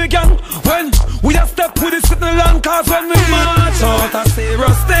step to me gang. When we a step with the sitting long. Cause when we march out I say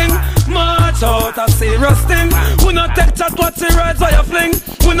rusting. March out I say rusting. We not take chat what you rides or you fling.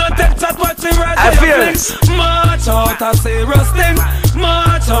 We not take chat what you rides or you fling. March out I say rusting.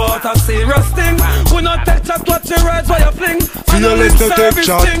 March out I say rusting. We not take chat what you rides or you fling. FearLess to take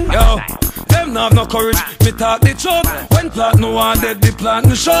chat. Yo, them not have no courage, me talk the truth. When plant no one dead, the plant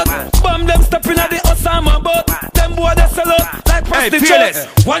no shot. Bomb them step in at the Osama boat. Them boy they sell out like prostitutes.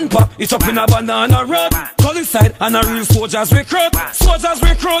 One pop, it's up in a banana road. Call inside and a real soldiers recruit. Soldiers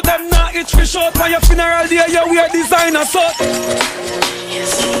recruit, them not itch for short. For your funeral day, you wear designer suit.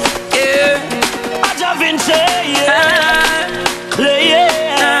 Yeah, Aja Vinci,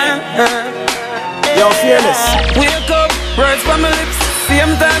 Yo, FearLess. Wake up, words from my lips.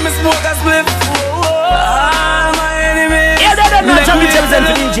 Same time I smoke a spliff. My enemy. Yeah, that not Johnny Johnson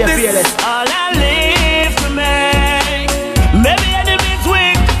to DJ FearLess. All I live to make. Maybe enemies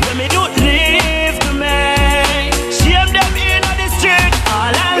weak, let me do live to make. Shame them in on the street.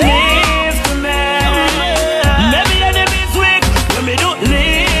 All I live to make. Maybe enemies weak, let me do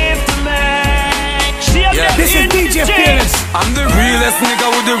live to make. Shame them This is DJ FearLess. I'm the realest nigga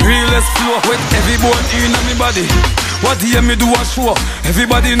with the realest flow. With every bone in on me body. What do you me do a show?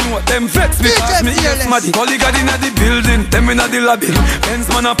 Everybody know them vex because me ears maddy. Colleague inna the building, them inna the lobby. Benz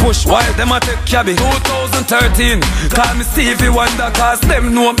man a push, while them a take cabby. 2013, call me Stevie Wonder, cause them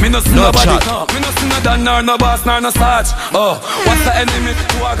know me no see nobody. Me no see no Dan nor no boss nor no Sarge. Oh, what's the enemy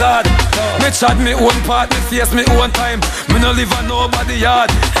to a God? Me chat me own part, me face me own time. Me no live on nobody yard.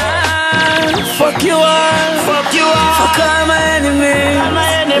 Fuck you all, fuck you all. Fuck all my enemy, all my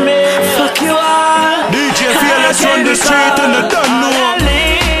enemy. Fuck you all. DJ FearLess on the street and the done know.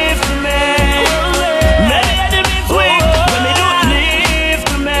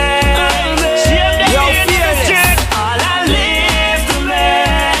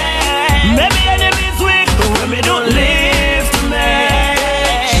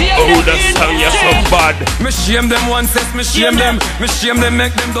 That song you're so bad. Me shame them one set, me shame them. Me shame them,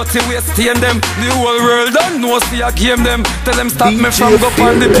 make them dirty waste, stain them. The whole world don't know, see I game them. Tell them stop me from go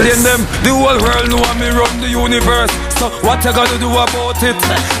on the plane them. The whole world know me run the universe. So what you gonna do about it?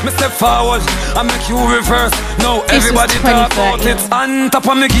 Me step forward and make you reverse. Now everybody talk about it. On top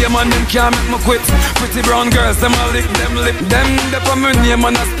of me game and them can't make me quit. Pretty brown girls, them a lick them lip. Them dep on me name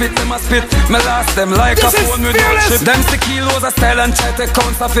and I spit, them a spit. Me last them like a phone with no chip. Them 6 kilos of style and try to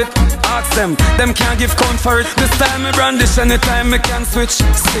count of it. Ask them can't give count for it. This time me brandish, anytime me can switch.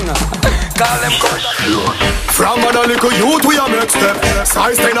 Singer, call them count. From a little youth we a make step.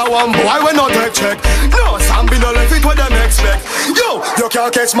 Size 10 a one boy we not take check. No, some be no left it what them expect. Yo, you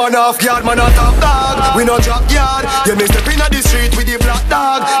can't catch man off guard, man a top dog. We no drop yard. You may step in the street with the black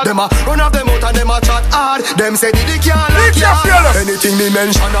dog. Them a run off them out and them a chat hard. Them say the can't lock yard. Anything me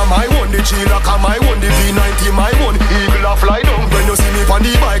mention a my one. The G-Lock a my one. The V90 my one. Eagle a fly down. When you see me on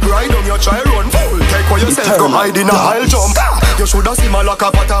the bike ride down, you try run full. Take for yourself, go hide in a aisle jump. You shoulda see my lock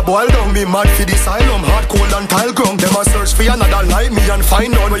up at a boil down. Me mad for the asylum, hard cold and tile ground. Them a search for another like me and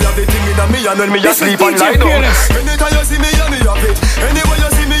find out. We have the thing in a me and when me a sleep and lie down. Anytime you see me, me have it. Anywhere you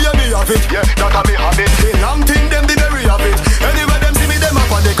see me, me have it. Yeah, that a me have it. The long thing, them the very have it. Anywhere them see me, them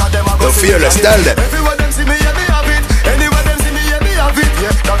up and they cut them a go. The FearLess, tell them. Everywhere them see me, me have it. Anywhere them see me, me have it.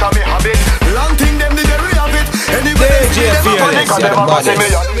 Yeah, that a me have it. Long thing, them the very have it. Anywhere them see me, them up and they cut them a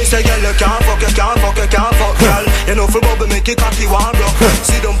go. Me say, girl, you can't fuck, girl. You know for bubble make it cocky one bro.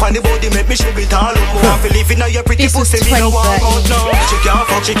 See them pan on the body, make me should be tall. Want to live in your pretty pussy, me no want out now. She can't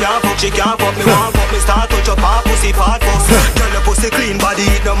fuck, she can't fuck, she can't fuck. Me want fuck, me start touch up her pussy part fuck. Girl, your pussy clean, body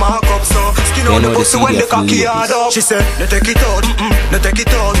it no mark up. So skin on the pussy when the cocky hard up. She said, no take it out, no take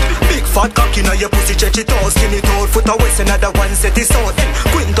it out. Big fat cocky now your pussy stretch it out. Skin it out, foot away, another one set it out.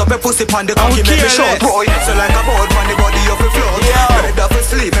 Quint up your pussy pan the cocky, make me short. Boy, so like a board, pan the body of the floor. Bed off a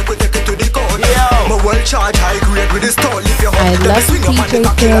sleep, make we take it to the court. My well charge high grade with the stall. If you hot, then swing up on the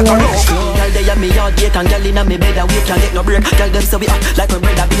cocky like a rope. Girl, they and me yard gate and girl inna me bed and we can't get no break. Girl, them so we act like my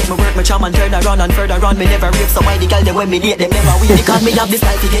brother beat me work, my charm and turn around and further on. Me never rape, so why the girl they when me date them never win? Because me have the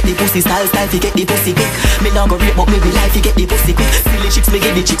style to get the pussy, style to get the pussy quick. Me now go rape, but me be life to get the pussy quick. Silly chicks, me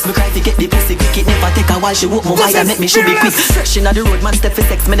get the chicks, me cry to get the pussy quick. It never take a while, she whoop my wire and make me should be quick. Fresh inna the road, man step for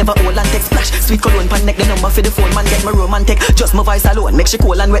sex, me never hold and take splash. Sweet cologne pan neck, the number for the phone, man get me romantic. Just my voice alone, make she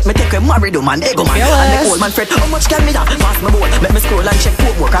cool and wet. Me take her married, man, ego man, and the old man fret. How much can me da? Pass my bowl, make me scroll and check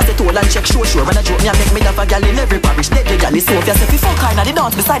poke work, as the toll and check sure. When I joke me, I make me have a gal in every parish. Deadly gal is so if you say fuck her, now the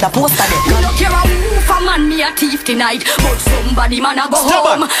dance beside a poster there. Me no care who for man me a thief tonight, but somebody man a go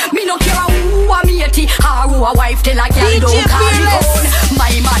home. Me no care who a matey or who a wife tell a gal don't call me own.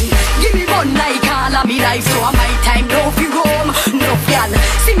 My man, give me one like all of me life, so a my time no fi roam. No gal,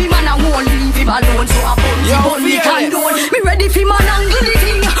 see me man I won't leave him alone, so a bun me condone. Me ready fi man angle the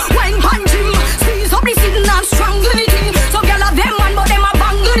thing, wine punch him, squeeze up the sitting and strangle the thing. So gal have them man, but them a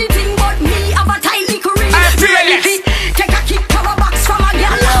bangle the thing, but me have a tight little ring. Take a kick or a box from a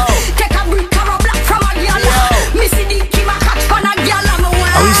gal, take a brick or a block from a gal. Me see the key a catch from a gal.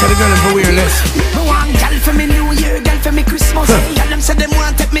 Oh, you said the girl for weirdness. Me want gal for me New Year, gal for me Christmas. Gal them say them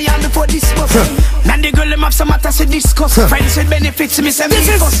want take me on before this bus. Man the girl them have some matters to discuss. Friends with benefits, me say me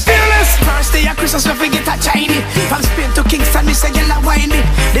first. First day of Christmas, we forget a Chinese. From Spain to Kingston, me say gal a wine me.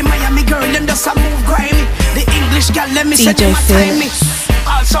 The Miami girl them just a move grimy. The English gal them me say them a time me.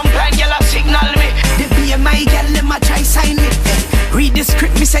 All some blind gal a signal me. The BMI gal them a try sign me. Read the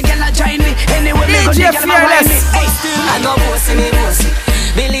script, me say gal a join me. Anyway me go the gal a wine me. I know bossy me bossy.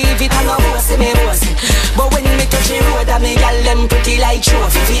 Believe it, I know bossy me bossy. But when me touch the road, I me gal them pretty like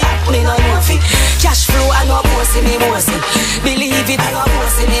trophy. Fi act me no know fi. Cash flow, I know bossy me bossy. Believe it, I know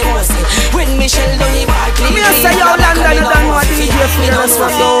bossy me bossy. When me shell down the bar clean, me say you London, you don't know what DJ FearLess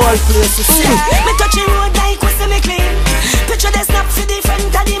from the whole place. Me touch the road like we see me clean. Picture the snap for the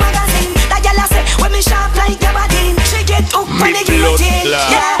front of the magazine. That gal a say when me sharp like Gabardine. She get up on the guillotine.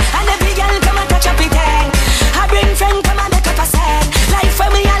 Yeah, and every gal come and touch up it egg. I bring friend come and make up a set. Life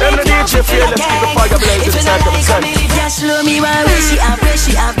when me a live now feel like egg. If you not like me, live just slow me one where she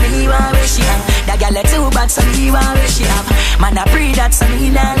have, me one where she have. That gal a too bad, so me one where she have. Man a pray that so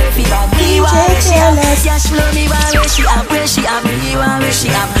me nah live it bad. Me one where she have, just slow me one where she have, me one where she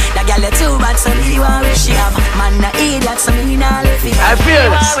have. That gal a too bad, so me one where she have. Man a idiot, so me nah live it bad.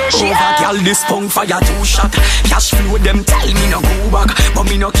 Over gal this punk fire too shot. Cash flow them tell me no go back, but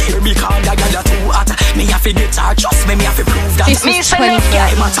me no care because that gal a too hot. Me have to get her, trust me have to prove that. This is 20.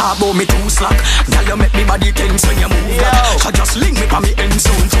 Yeah, my talk about me too slack. Gal you make me body tense when you move that. So just link me pa me end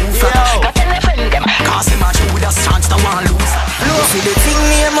zone too flat. Got tell me friend them, cause them a true that's chance to want lose. Low for the thing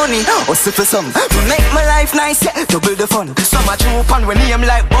near money, hustle for some. To make my life nice, yeah, double the fun. Some a true pan when name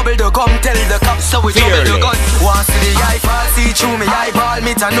like bubble the gum. Tell the cops so we double the gun. Want see the eye fall, see through me eyeball.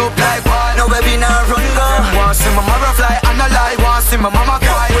 Me turn up like wall, no baby now run go. Want see my mother fly and a lie. Want see my mama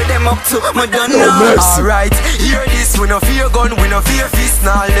cry. With them up to my done now. Alright, hear this, we no fear gun, we no fear fist.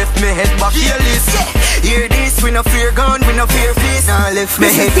 Now lift me head back fearless. Hear this, we no fear gun, we no fear fist. Now lift me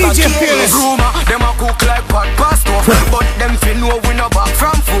head back fearless. Rumor, them a cook like pot pasta, but them fi know we no back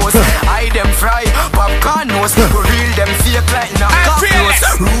from force. I them fry, Popcaan nose. We real them fake like knock off nose.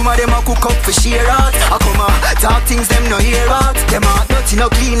 Rumor them a cook up for share out. I come a talk things them no hear out. Them a nothing no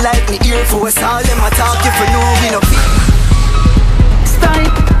clean like me ear force. All them a talk if you know we no feel.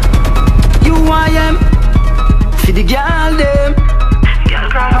 Style, you I am. For the girl them. Girl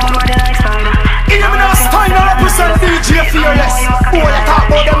cry home when they like spider. Even though style no represent DJ FearLess. Who wanna talk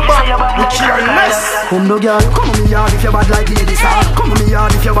about them back? We careless. Come no girl, come on me yard if you bad like lady star. Come on me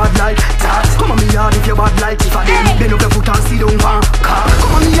yard if you bad like that. Come on me yard if you bad like if I dem. Bend up your foot and sit down for car.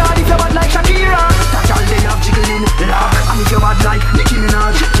 Come on me yard if you bad like Shakira. That girl they have jiggling lock. And if you bad like Nicki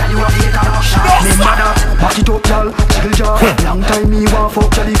Minaj, girl you have hate a rock shot. Remember that, back it up girl, jiggle jaw. Long time me want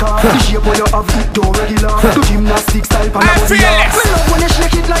fuck Jalika. The shape where you have it do regular. Do gymnastics type and a body yard. Me love when you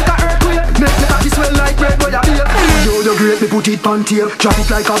shake it like a earthquake. Make me cocky swell like bread where you feel. Yo you great, me put it on tail. Drop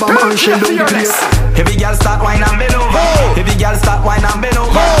it like a bomb and shell down the place. Heavy girl start wine and bend over. Heavy girl start wine and bend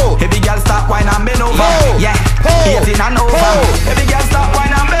over. Heavy girl start wine and bend over. Yeah, 18 and over. Heavy girl start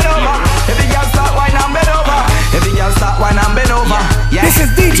wine and bend over. Heavy girl start wine and bend over. Heavy girl start wine and bend over. Yeah, This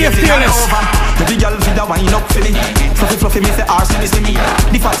is DJ Fearless. The girl feed a wine up for me. Fluffy fluffy me say arse me see me.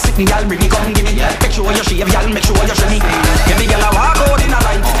 The fat sitting girl bring me come give me. Make sure you shave girl, make sure you shave me. Every girl a walk out in a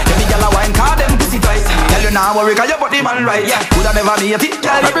light. Every girl a wine call them pussy tight. Girl you nah worry 'cause your body man right. Yeah, coulda never be a fit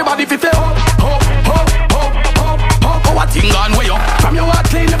girl. Everybody fi say up. Oh, a thing gone way up. From your heart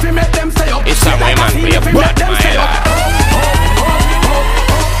clean if you make them stay up. It's a way man for your butt,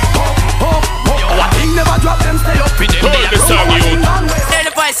 Never drop them, stay up with them. Hold the song, you. Hey,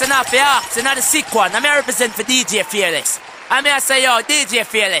 the voice enough, yeah. It's another sick one. I'm here represent for DJ Fearless. I'm here to say, yo, DJ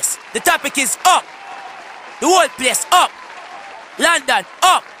Fearless. The topic is up. The whole place up. London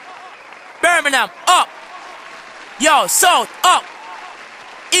up. Birmingham up. Yo, South up.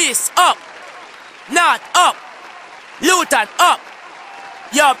 East up. North up. Luton up.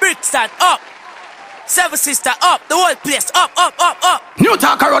 Yo, Brixton up. Seven Sister up, the whole place up. New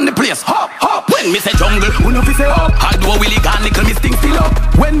talk around the place, hop. When me say jungle, who no fi say up. Although Willie Gan nickel, me sting still up.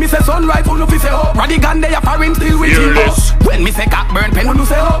 When me say sunrise, who no fi say up. Radigan they are foreign still with him up. When me say cockburn pen, who no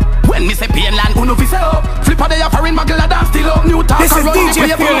say up. When me say Painland, who no fi say up. Flipper they are foreign, Magla dance still up. New talk around the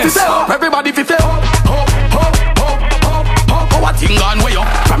place, who no fi say up. Everybody fi say up. Oh, a thing gone way up.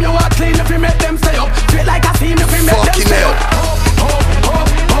 From your heart clean if you make them stay up. Feel like I see me if you make them stay up.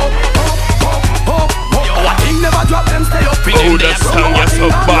 I think never drop them, stay up. Oh, that song is so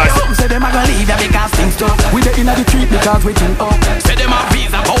bad. Some say them a go leave ya because things tough. We dey inna the street because we think up. Say them a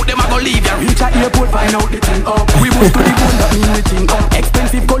visa, how them a go leave ya? Reach a airport, find out the thing up. We move to the bone, that mean we think up.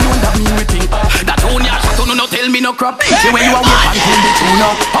 Expensive cologne, that mean we think up. That only a shot, no tell me no crap. Say when you a whip and kill the tune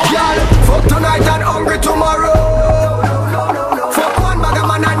up. Gyal, fuck tonight and hungry tomorrow. Fuck one bag of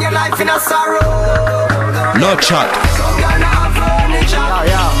man and your life in a sorrow. No chat.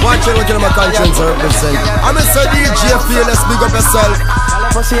 Watch it, look at my Konshens represent. I'm a DJ Fearless, big up yourself.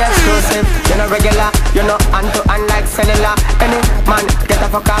 Pussy exclusive, you're not regular, you're not hand-to-hand like cellular. Any man, get a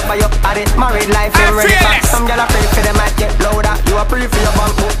fuck off for you, are it married life, you're ready for. Some gyal a pray for them, might get louder. You a pray for your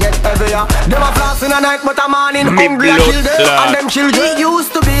bank book, get heavier. Them a floss in a night, but a morning hungry and kill them. And them children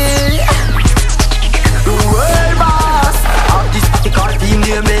used to be the world boss of this particular team,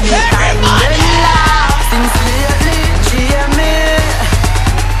 they many times they laugh. Since lately, cheer me.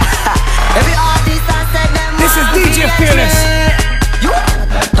 Every artist I said them. This is DJ Fearless. You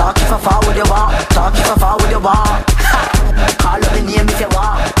talk if I fall with your walk. Talk if I fall with your walk. Call up the name if you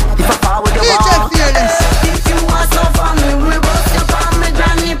want. If I fall with your walk. DJ Fearless. If you want so for me, we bust your palm, me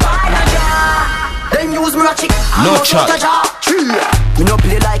granny pie the jar. Then use me a chick. No chat. Me no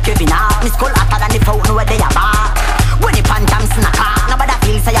play like Kevin Hart. Me skull hotter than the fountain where they are bar. When the phantom snack, nobody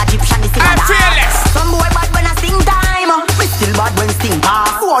feels say Egyptian is in a Fearless. Some boy bad when I sing time. Me still bad when sting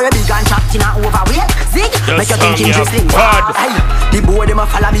pass. Who are you big and chopped in a overweight? Zig, make you think interesting. Hey, the boy them a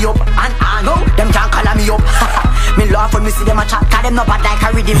follow me up. And I know them can't call me up. Me laugh when me see them a chat. Cause them no bad like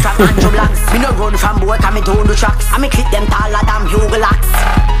a rhythm from Andrew Blanks. Me no run from boy cause me down the tracks. And me clip them taller than Hugo Lax.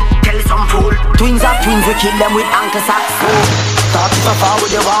 Tell some fool. Twins of twins, we kill them with ankle sacks. Talk if I fall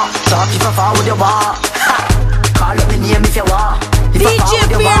with your war. Talk if I fall with your war. Call up the name if you want. DJ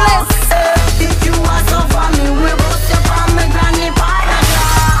Fearless. If you want so for me, we bust your palm, me granny pie the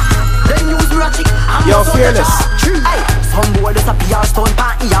jar. Then use me a chick. Yo, Fearless. Hey, some boy just a PR stone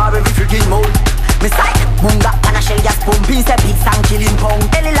party or every freaking mode. Me psych, Munga and a shell gas pumping, say big sang killing pong.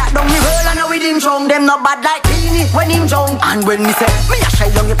 Ellie lock down me roll and now with him drunk. Them not bad like Beanie when him drunk. And when me say, me a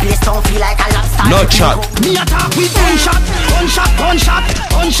shell down your place don't feel like a lobster. No chat. Me attack with gunshot,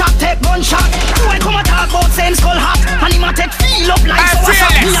 take gunshot. Boy come attack about same skull hat. And him a take feel up like so what's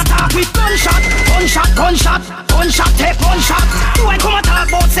up. Me attack with gunshot, take gunshot. Boy come attack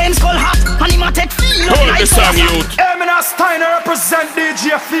about same skull hat. And him a take feel up like so what's up. Eminem Steiner represent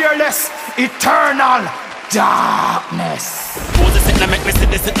DJ Fearless. Eternal darkness. Pose it sitting, make me sit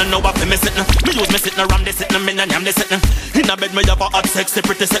this sitting, no up me sitting. Me use me sitting around this sitting, me and yam this sitting. In a bed me have a hot sexy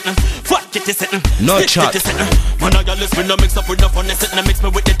pretty sitting. Fat kitty sitting, no chat. Man I list me no mix up with no funny sitting. Mix me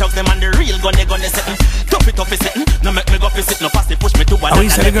with the thugs them and the real gunny sitting. Toughy sitting, no make me go fi sitting. No pass it push me to one. Oh, you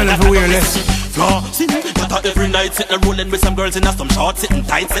said the girl of awareness. Flaw sitting, got every night sitting, rolling with some girls in a some short sitting,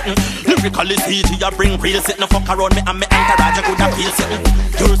 tight sitting. Lyrically CG I bring real sitting. Fuck around me and me entourage I coulda feel sitting.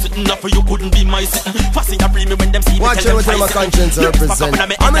 Girl sitting up for you couldn't be my sitting. Fussy I bring me when them see me. Watch it with my Konshens represent.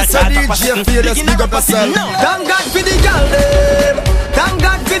 I'm a DJ Fearless, big up yourself. Thank God for the girl them. Thank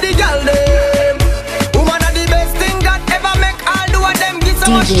God for the girl them. Woman are the best thing God ever make. All do of them give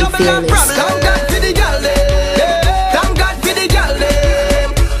so much trouble and problem. Thank God for the girl them. Thank God for the girl them.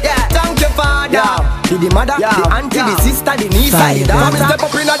 Yeah, thank you Father. The the mother, the auntie, the sister, the niece, the daughter. Me step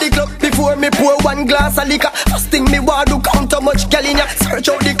up inna the club before me pour one glass of liquor. First thing me want to count how much girl in ya. Search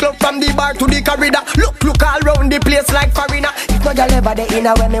out the club from the bar to the corridor. Look all round the place like foreigner. If no girl ever dey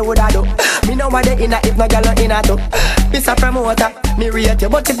inna where me woulda do, me know what they inna if no girl no inna too. Miss a promoter, me rate you,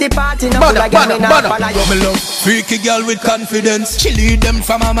 but if the party no full of girl, me not follow you. Me love freaky girl with confidence. She lead them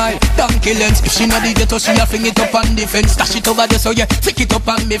from a mile, donkey lens. If she not the ghetto, she a fling it up on the fence. Dash it over there so yeah, flick it up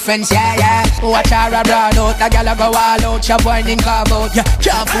on me fence. Yeah. Watch her a broad out, the girl a go all out. She whining carve out. Yeah,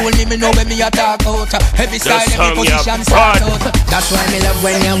 can't fool me know when me a talk out. Heavy style, every position start out. That's why me love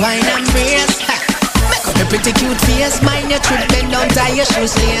when you whine and brace. Make up your pretty cute face. Mind your trip, bend down, tie your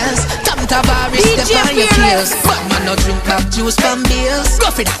shoes lace. Tom Tavares, step on your peers. But man no drink back juice from beers.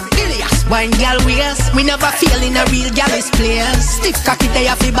 Go for that, Ilias, wine gal waist. We never feel in a real gal's place. Stiff cocky, they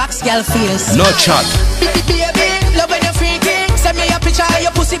have the box gal face. No chat. Baby, love when you're freaking. Send me a picture of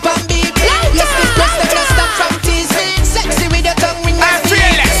your pussy pan big. Yes, this press them not stop from teasing. Sexy with your tongue ring and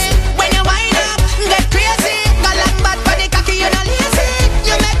fearless. When you wind up, get crazy. Galang bad for the cocky, you're not lazy.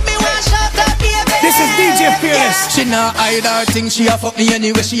 You make me want shut up, baby. This is DJ FearLess. She not hide her thing, she a fuck me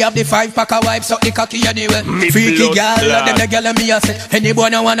anyway. She have the 5-pack of wipes up the cocky anyway. Freaky girl, them the girl me a say. Any boy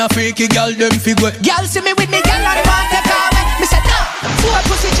no want a freaky girl, them figure. Girl see me with me, girl and want take away. Me say no, 4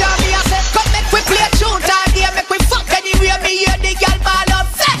 pussy jar me a say. Come make we play tune time here, make we fuck anywhere. Me hear the girl ball up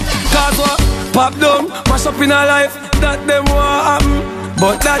set. Cause what? Pop down, mash up in her life. That them want happen,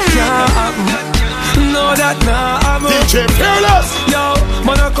 but that can't happen. No, that not happen. DJ FearLess. Yo,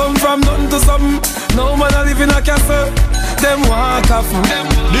 man I come from nothing to something. No man I live in a castle. Them walk off.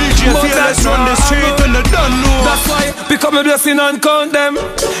 DJ FearLess run the street and they don't know. That's why become a blessing and count them.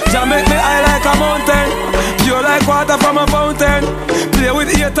 Jah make me high like a mountain, pure like water from a fountain. Play with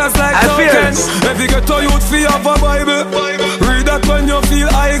haters like tokens. Every ghetto youth feel have a Bible. Read that when you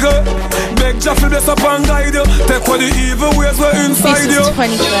feel high go. Beg Jah fi bless up and guide you. Take all the evil ways were inside you.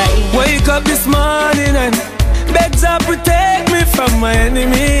 Wake up this morning and beg Jah protect me from my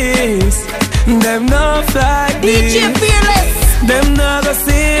enemies. Them not like this. DJ FearLess. Them not gonna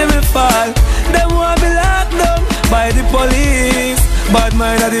see me fall. Them want be locked down by the police.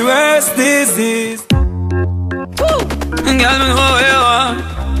 Badmind are the worst disease. Girl, me know where you are.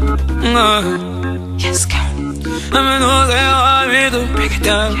 Yes, girl. I know where you want me to break it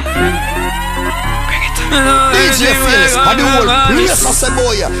down. DJ FearLess, and the whole place I say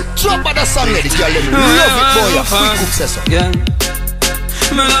boy, drop of the song, the girl them love it boy, quick cook say so. Yeah,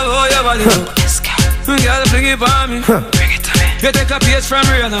 me love how your body look. Girl, bring it on me. Bring it to me. You take a page from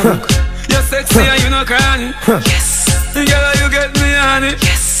Rihanna. You're sexy and you no cranny. Yes. Girl, you get me on it.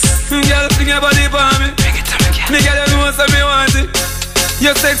 Yes. Girl, bring your body on me. Bring it to me. Girl, you know so me want it.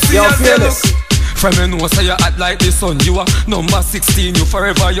 You're sexy as you look. From you know so you act like the sun. You are number 16, you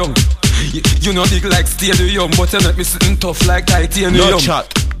forever young. You know big like stadium, but you make me sitting tough like titanium. No chat.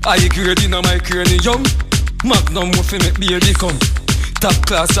 I grade in my cranium. Magnum will make baby come. Top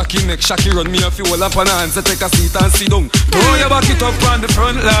class Jackie make Shaki run me a few all up on hands. So take a seat and sit down. Throw your back it up on the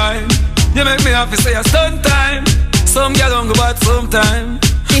front line. You make me happy say a stunt time. Some girl don't go bad sometime.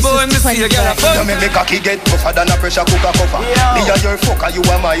 But when me see a girl a fun, you make me cocky get tougher than a pressure cooker cover. Me a your fucker, you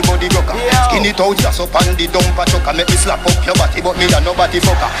are my body rocker. Skin it out just up on the dumper chucker. Make me slap up your body, but me a nobody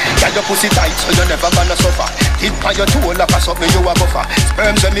fucker. Girl your pussy tight so you never gonna suffer. Tip on your toe like a something you a buffer.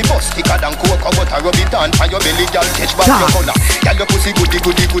 Sperms when me bust thicker than cocoa butter. Rub it on for your belly, girl catch back your collar. Girl your pussy goody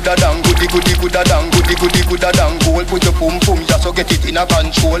gooda dang, goody gooda dang. Gold put your pum pum just so get it in a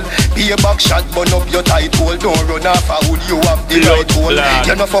control. Be a back shot, burn up your tight hole. Don't run off a hood, you have the right hole.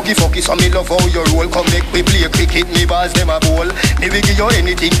 You no fucky so me love how you roll. Come make me play cricket, me balls them a bowl. Me will give you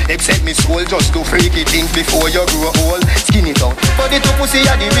anything except me soul. Just to freaky things before you grow old. Skin it out. Body to pussy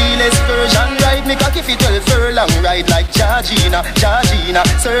are the realest version. Ride me cocky fit 12 furlong. Ride like Georgina.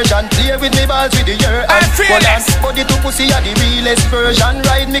 Surgeon play with me balls with the year and body to pussy are the realest version.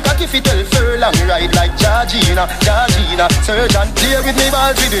 Ride me cocky fit 12 furlong. Ride like Georgina. Surgeon play with me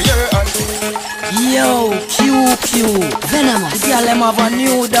balls with the year and yo, QQ, venomous. The girl them have a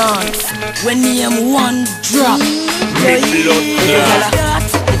new dance. When name one drop. Every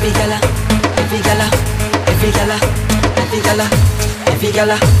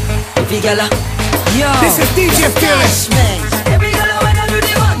gala. Yo, this is DJ FearLess. Every gala when I do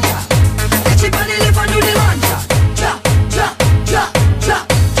the one drop. Catch it on the lip and do the one drop. Drop.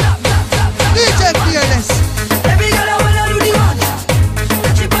 DJ FearLess. Every gala when I do the one drop.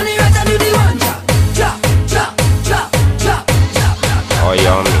 Catch it on the right and do the one drop. Oh,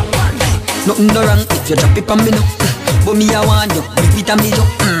 yummy. Nothing no wrong if you drop it on me no. But me I want you, give it a me yo.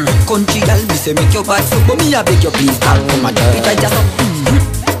 Country girl, me say make your bad so. But me I beg you please, I'll come and drop it right just up.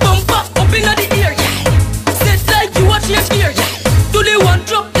 Bump up inna the ear, yeah.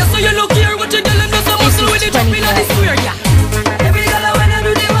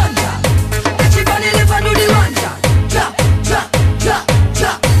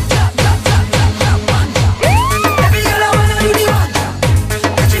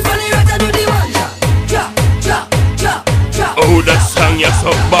 so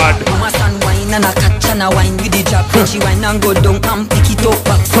bad. Mama stand wine and a catch and a wine with the jack. When she wine and go down and pick it up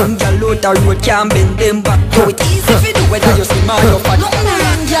back. Some girl out the road can't bend them back. So it easy if you do whether you slim or you fat. No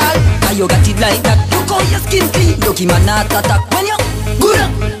man, girl, and you got it like that. Look how your skin clean. Lucky man not attack when you good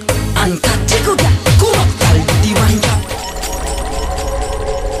up and catch it good. Come up, girl, do the wine girl.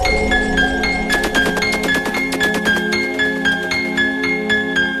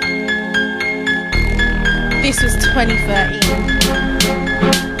 This was 2013.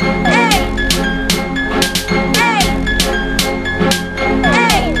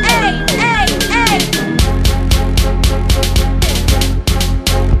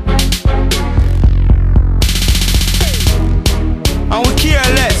 And we care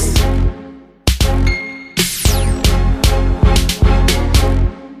less.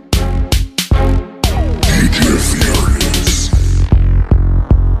 DJ FearLess.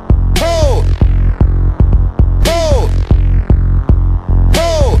 Ho! Ho! Ho!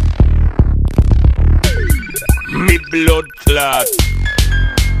 Me blood clot.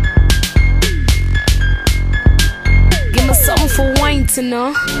 Give me something for wine to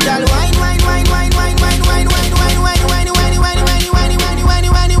know. Girl, wine, wine, wine, wine, wine, wine, wine, wine, wine, wine, wine, wine, wine, wine,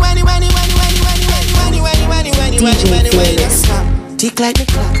 DJ FearLess. tick like the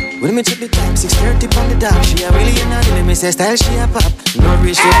clock. When me check the time, 6:30 on the dot. She a really in the me say style she a pop. No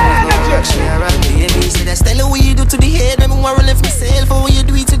rich she a rock. Baby say that style what you do to the head. Me wanna lift myself for what you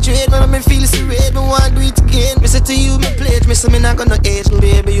do it to dread. Me feel so red, me wanna do it again. Me say to you, me pledge. Me say me not gonna age,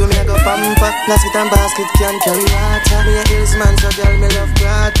 baby. You me a go pamper. Plastic and basket can carry water. Me a hills man, so girl me love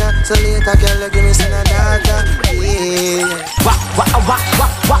prata. So later, girl, give me some data. Yeah. What a wine.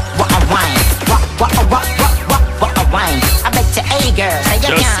 I bet you, hey girl, say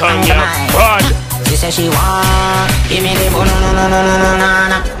you just can't mind. She say she want, give me the no.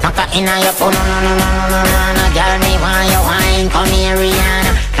 Macka inna your phone, no. Girl, me want your wine, come here,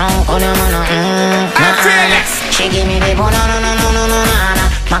 Rihanna. No. She give me the no.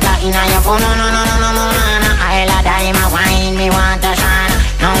 Macka inna your phone, no. I'll die my wine, me want to shine.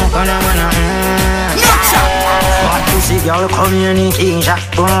 Hot pussy girl, come here, Nikisha.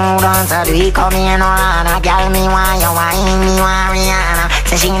 Go dance, do it, come here, no Rana. Girl, me want your wine, me want Rihanna.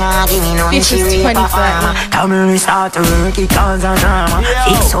 Say she not give me no, she rape a farmer. Come here, we start to work, it cause a drama.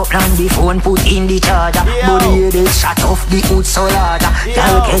 Fix up on the phone, put in the charger. Body head shut off the hood so larger.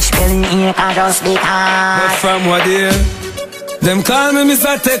 Girl, catch spelling here, can just be hard. From what year? Them call me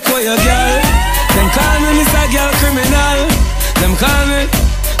Mr. Take away your girl. Them call me Mr. Girl Criminal. Them call me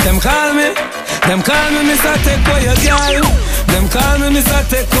Mr. Take away your girl. Them call me Mr.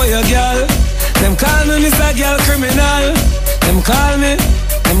 Take away your girl. Them call me Mr. Girl Criminal. Them call me.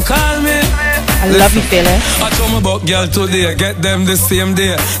 I love you, FearLess. I told me about girl today, get them the same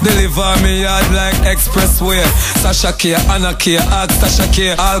day. Deliver me yard like expressway. Sasha K, Anna K, ask Sasha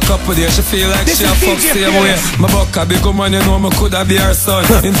K. All couple there, she feel like she a fuck same way. My buck a big woman, you know me coulda be her son.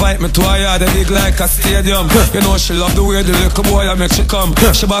 Invite me to her yard, big like a stadium. You know she love the way the little boy I make she come.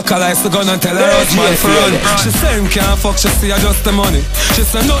 She back her like the gun and tell her husband for run. She say him can't fuck, she see her just the money. She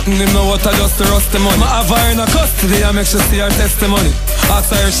say nothing, him know what I just the rust the money. I have her in a custody, I make she see her testimony. Ask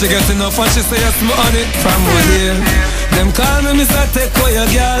her if she get enough and she say yes, me on it. From one day, them call me Mr. Take away your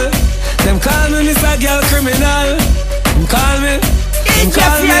girl. Them call me Mr. Girl Criminal. Them call me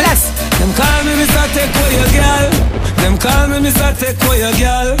Mr. Take away your girl. Them call me Mr. Take away your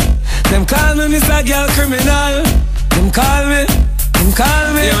girl. Them call me Mr. Girl Criminal. Them call me.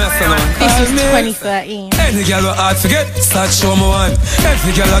 This was 2013. Any girl who hard to get, start show me one.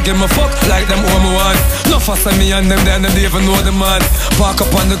 Every girl I give me fuck like them owe me one. No faster me and them, then they even know the man. Park up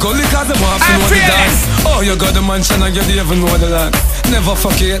on the gully cause them want to know the dance. Oh, you got the mansion and you don't even know the land. Never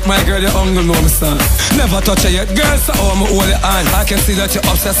forget my girl, you hungry know me son. Never touch her yet, girl, so oh, me hold it on. I can see that you're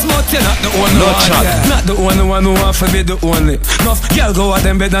obsessed, but you're not the only one. Yeah. Not the only one who want to be the only. Enough girl go at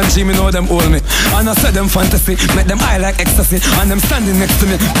them bed and Jimmy know them hold me. And I said them fantasy, make them eye like ecstasy. And them standing next to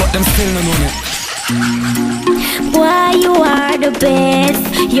me, but them still don't know me. Boy, you are the best.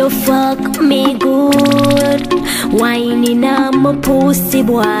 You fuck me good. Whining on my pussy,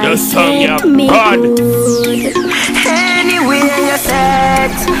 boy. Set me good. Anywhere you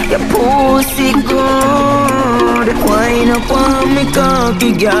set, your pussy good. Wine up on me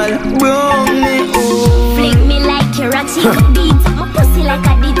cocky, girl. Bring me home. Flick me like you're a chick. Beat up my pussy like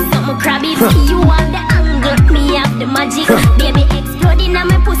I did something crabby. You have the angle, me have the magic. Baby exploding on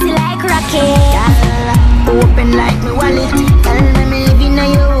my pussy like rocket. Open like me wallet. Tell me living on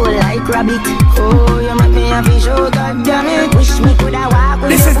you like rabbit. Oh, you make me happy, show, God damn it. Wish me coulda walk with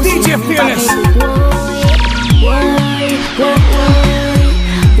this is DJ FearLess.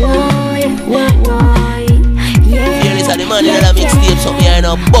 Yeah. FearLess are the man in the mixtape, something here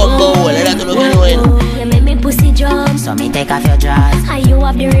no bumbo hole. That's what I'm doing. You make me pussy jump, So me take off your drawers. and you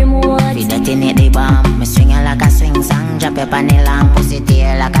have the remote. We detonate the bomb. Me swing it like a swing song. Drop it on the lamp. Pussy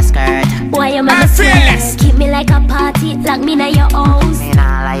tail like a skirt. Why you make me sweat? Keep me like a party, lock me in your house. Me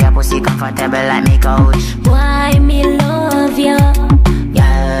nah like your pussy comfortable like me couch. Why me love you?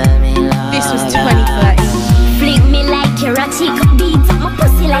 Girl, me love This was ya. 2013. Flick me like erotic beat. My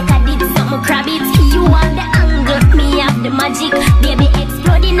pussy like a did something crab it. You want the angle, me have the magic. Baby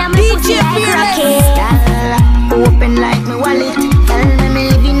exploding on my pussy like rocket. Girl, open like me wallet. Tell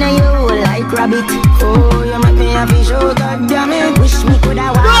me living in you like rabbit. Oh, you make me happy, show God damn it. Wish me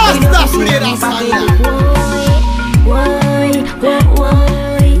coulda walked with your pussy in my pocket.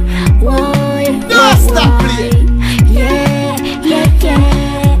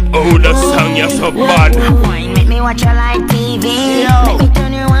 Oh, the song you're so bad. Wine make me watch you like TV. Make me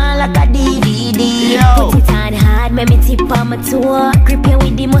turn you on like a DVD. Put it on hard, make me tip on my toe. Grip you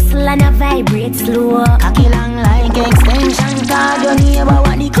with the muscle and I vibrate slow. Cocky long like extension cord. Your neighbor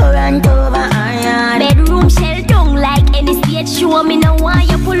want the current over iron. Bedroom shell down like any stage show. Me no want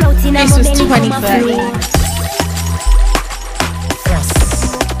you pull out in a This was belly from my 2013. floor.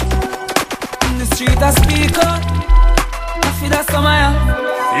 In the street I speak up. I feel that summer.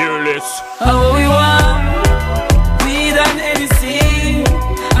 Fearless. How we want weed and anything,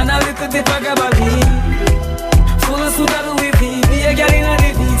 and a little bit of gabardine. Full suit of Louis V. Be a girl in a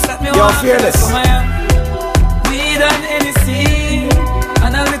living. Let me want Fearless. weed and anything,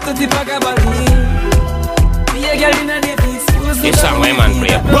 and a little bit of gabardine. Be a girl in a living. This song my man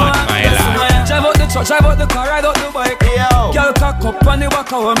play, but my life. Drive out the truck, drive out the car, ride out the bike. Girl cock up on the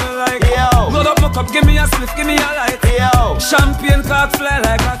back of me like. Load up my cup, give me a spliff, give me a light. Champagne cock fly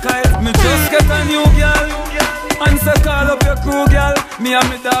like a kite. Me just get a new girl, and say call up your crew, girl. Me and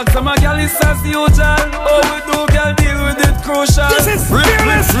me dogs, and my girl is as usual. Oh, we do, girl, deal with it crucial. This is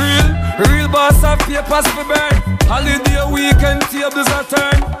real boss of papers for burn. Holiday weekend tables a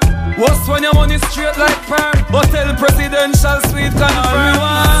turn. What's when your money straight like perm? Hotel presidential suite confirm.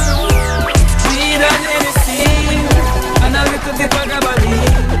 Weed and anything, and a little bit of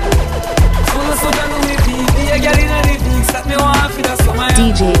gabardine. Full of soda Louis V. Be a girl in a living. Set me one for the summer.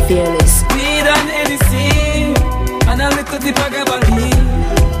 DJ Fearless. Weed and anything, and a little bit of gabardine.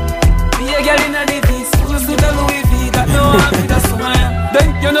 Be a girl in a living. Full of soda Louis V. That me one for the summer.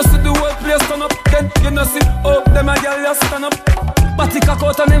 Then you know see the whole place turn up. Then you know see oh them a girl just stand up. Body cock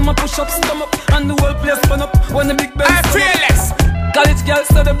out and them a push up, stomach, and the whole place burn up when the big belly Fearless. College girls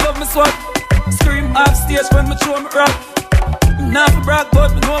say they love me swag. Scream off stage when me throw me rap. Now for brag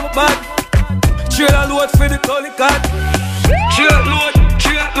but me know me bad. Trailer load for the collie card. Trailer load.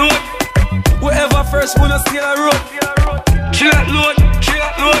 Whoever first wanna steal a road. Trailer load.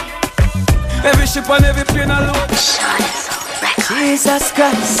 Every ship and every plane a load. Jesus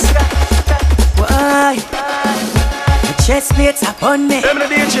Christ. Why? Chest plates upon me. Them the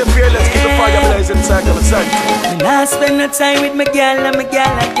DJ Fearless, keep the fire blazing inside of the sun. When I spend no time with my girl, and my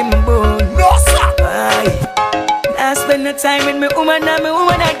girl I give me bone. No sir. I spend no time with my woman, and my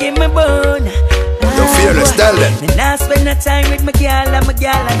woman I give me bone. The Fearless, tell them. When I spend no time with my girl, and my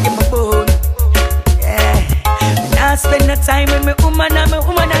girl I give me bone. Yeah. When I spend no time with my woman, and my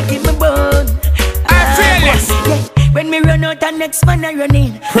woman I give me bone. Fearless. Yeah. When me run out and next man I run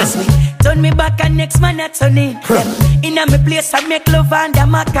in. Yes, me turn me back and next man I turn in. In a me place I make love and a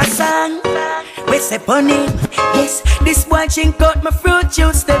Macka song. We say pon him. Yes, this boy chink out my fruit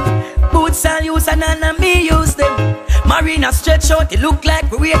juice them. Boots I use and none me use them. Marina stretch out, it look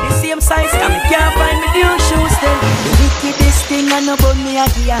like we wear the same size. Cause me can't find me new shoes them. The wickedest thing I know about me a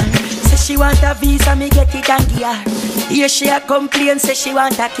Gyal. Say she want a visa, me get it and Gyal. Here she a complain, say she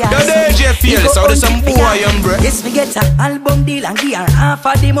want a car. The DJ Fearless, how do some boy bro? Yes, me get a album deal and give her half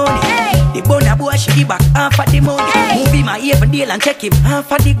of the money. The bunda boy she give back half of the money. Movie my even deal and take him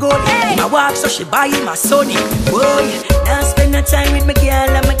half of the gold. Him a walk so she buy him a Sony. Boy, now spend no time with my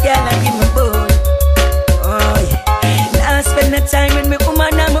girl and my girl and give me bone. Oh yeah, now spend no time with my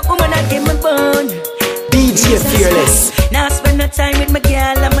woman and my woman and give me bone. DJ Fearless. Now spend no time with my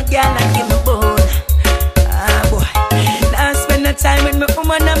girl and my girl and give me bone. Ah boy, now spend no time with my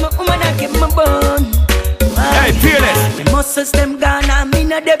woman and my woman and give me bone. Hey, Fearless. My muscles them gone and me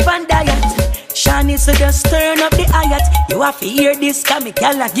no dep on diet. Shani so just turn up the hayat. You have to hear this, cause me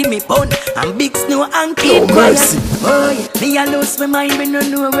girl give me bun and big snow and keep quiet. Oh yeah, me a lose my mind, me no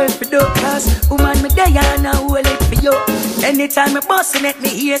know where to do. Cause woman me die and I hold it for you. Anytime me bustin' it, me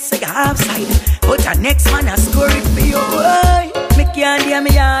hear say half side. But the next man a score it for you. Boy, me can't hear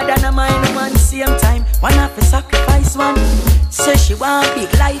me hard and I mind no man same time. One have to sacrifice one. Say she want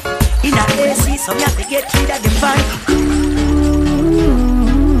big life in a AC, so me have to get rid of the fan.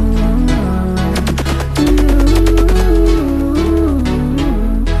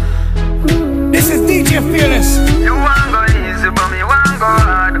 FearLess. You want go easy, but me want go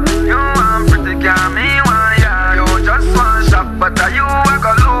hard. You want pretty girl, me want yard. You just want shop, but you a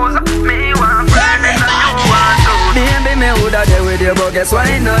go lose. Me want friend, and you want to. Baby, me woulda there with you, but guess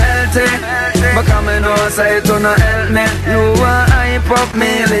why no healthy? Because me know say it no help me. You want hype up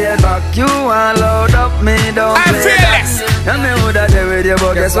me laid back. You want load up me don't play that. And me woulda there with you,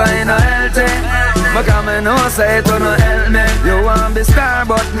 but guess why no healthy? Because me know say it no help me. You want be star,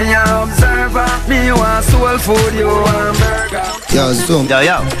 but me a observer. Me want soul food, you want burger. Yo, zoom.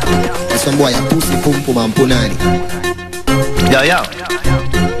 Yo. Some boy a pussy pum pum and punani. Yo.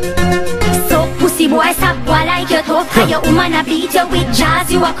 So pussy boy stop while I get up. How your woman a beat you with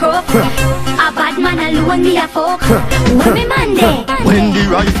jazz, you a crook. A bad man alone, me a folk. When me man there. When the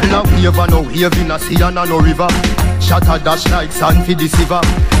rifle a wave and no wave in a sea and a no river. Shot a dash like sand for the silver.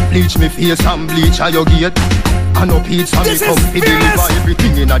 Bleach me face and bleach a your gate. And no pizza me come to deliver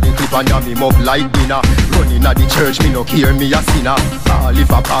everything in a the clip and me up like dinner. Running at the church, me no care me a sinner. All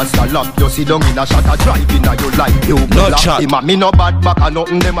if a pastor lock, you sit down in a shot a drive in a you like you block him. Me no bad back and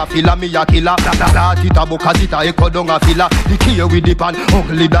nothing them a filler me a killer. That it a book as it a echo down a filler. The key with the pan,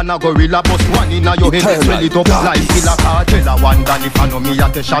 ugly than a gorilla. Bust one in a your head, swell it up like killer. Cartel a one than if I know me a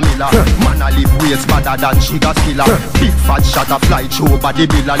Tesha Miller. Man a live ways badder than sugar skiller. Big fat shot a fly through body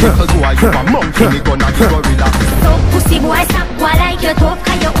biller. Little boy you a monkey me gonna the gorilla. So pussy boy stop while I get up.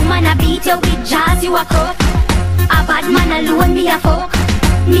 Cause your woman a beat you with jazz, you a crook. A bad man alone, me a folk.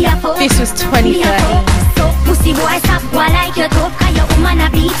 Me a folk. This was 2013. So pussy boy stop while I get up. Cause your woman a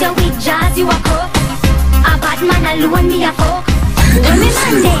beat you with jazz, you a crook. A bad man alone, me a folk. When me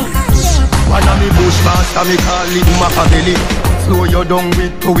man there. One of me bush master, me call it Machiavelli. Slow you down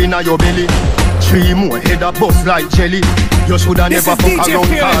with two in your belly. 3 more head a bust like jelly. You shoulda never fuck around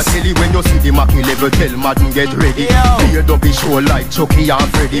Cartelli. When you see the Mackie level, tell Madden get ready. Beard up his show like Chucky and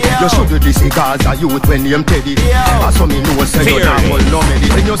Freddy. You should do the cigars a youth when name Teddy. As so me know say you not hold no melly.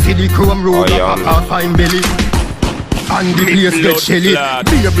 When you see the chrome road up a fine belly. And the place get shelly.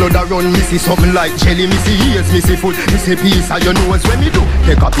 Be a blood around me see something like jelly. Me see ears, me see foot, me see piece of your nose. When me do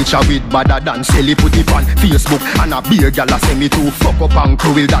take a picture with badder than Shelly. Put it on Facebook and a beer gal a say me too fuck up and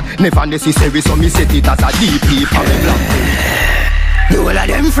cruel. That never necessary, so me set it as a DP for me black. You all of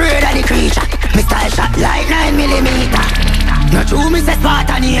them afraid of the creature. Me style shot like 9mm. Not true, me say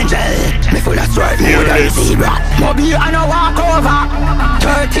Spartan angel. Me full of strength, more than zebra. Moby and a walk over.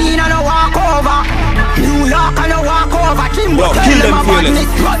 13 and a walk over. New York and a walk over. Kimbo tell them about me.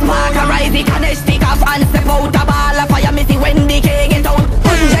 But water rise it and they stick off and step out a ball of fire. Me see when the king get out.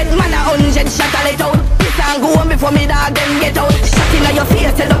 100 man a 100 shot a let out. This and go on before me dog them get out. Shot in your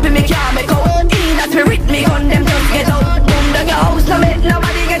face, tell up in me can't make out. In a spirit me gun them just get out. Boom down your house, no make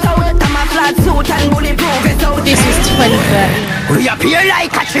nobody get out. I'm a flat suit and bulletproof it out. This is 2013. We appear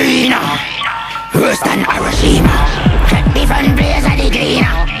like Katrina, worse than Hiroshima. Different place of the green.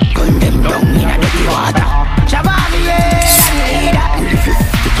 Gun them down in a dirty water. Chabavier,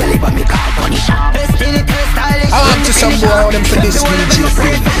 the caliber me call Punisher. I want to some more of them for this DJ.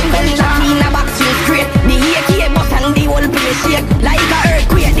 In a box you straight. The AK bus and the whole place shake. Like a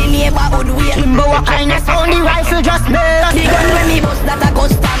earthquake, the neighborhood wake. But what kind of sound the rifle just made? The gun when me bust that a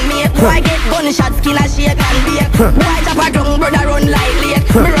custom made. Boy get gunshot, skin a shake and bake. Boy chop a drum, brother run like lake.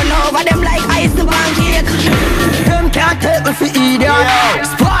 Me run over them like ice and pancake. Them can't take me for idiot.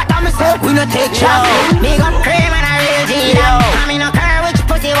 Sport on myself, we no take shots. Me got cream and a real G-Dog. I mean no care which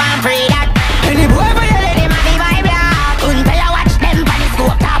pussy want free that. Any boy for your lady, my vibe out. Couldn't tell you watch them for the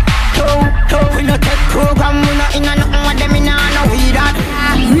scope top. We no take program, we no in a nothing with them in a no we that.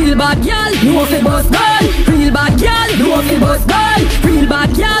 Real bad girl, no fi bust gun. Real bad girl, no fi bust gun. Real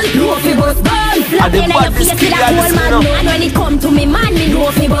bad girl, no fi bust gun. Slap in your face with a whole man. And when it come to me man, me no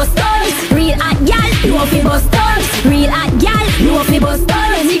fi bust guns. Real hot girl, no fi bust guns. Real hot girl, no fi bust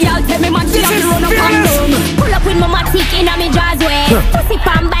guns. The girl tell me man, she have to run up and down. Pull up with my matic in a me jaws way. Pussy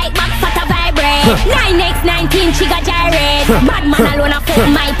pan bike back fat a vibrate. 9x19 she got gyrate. Bad man alone a fuck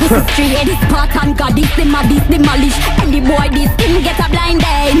my pussy straight. This part and God, this demolish. Any boy this him get a blind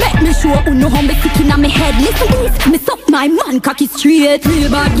eye. Make me show who know how me sick in a me head. Listen this, me suck my man cocky straight. Real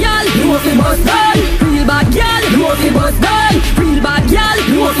bad girl, no fi bust gun. Real bad girl, no fi bust gun. Real bad girl,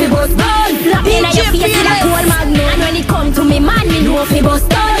 no fi bust gun. Slap in your face with a cold magnum. And when it come to me man, me no fi bust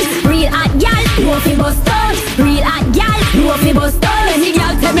guns. Real hot girl, no fi bust guns. Real hot girl, no fi bust guns. Any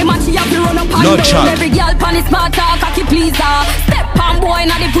girl tell me man she have to run up and down. Every girl pan is smart cocky pleaser. Step on boy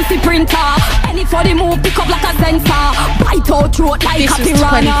na the pussy printer. Any for the move pick up like a sensor. Bite out throat like a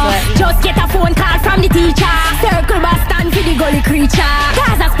piranha. Just get a phone call from the teacher. Circle bus stand for the gully creature.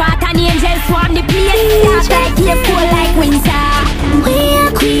 Cause a Spartan angel swarm the place. Start like cape cold like winter. We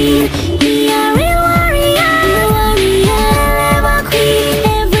are queen, we are real warrior.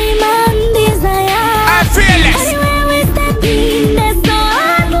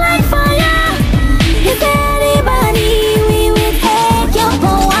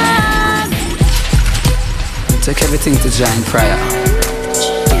 take everything to join prayer.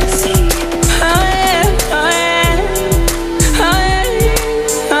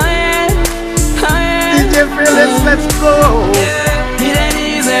 DJ FearLess, let's go. It ain't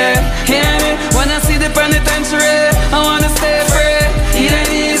easy, hear me. When I see the penitentiary, I wanna stay free. It ain't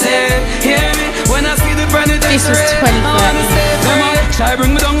easy, hear me. When I see the penitentiary, I wanna stay free. Try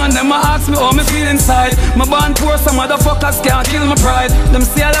bring me down and them ask me how me feel inside. My band poor, some motherfuckers can't kill my pride. Them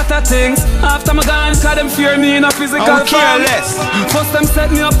see a lot of things after my gone, cause them fear me in a physical form. First them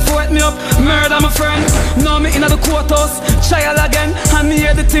set me up, fought me up, murder my friend. Now me in the courthouse, trial again. And me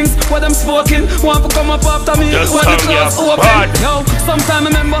hear the things what them spoken. Want to come up after me when the clothes open. Yo, sometime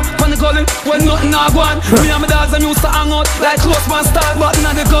remember when the gully when nothing I go on. Me and my dogs them used to hang out like close man start, but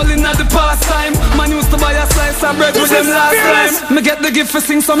not the gully, not the past time. Man used to buy a slice of bread with them last time. Me get the gift for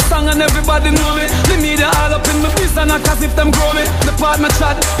sing some song and everybody know me. The media all up in my business and cause if them grow me. The part my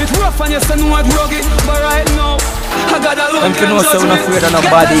chat, it rough and yes I know it rugged. But right now, I got a look and judgment. It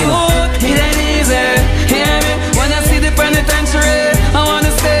ain't easy, hear me. When I see the penitentiary, I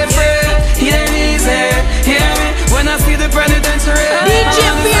wanna stay free. It ain't easy, hear me. When I see the penitentiary, DJ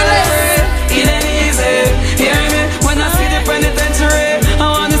FearLess. It ain't easy, hear me. When I see the penitentiary, I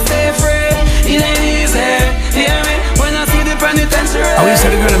wanna stay free. It ain't easy, hear me. When I see the penitentiary. I wish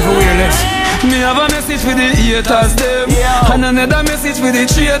I had for weirdness. Me have a message for the haters them, and another message for the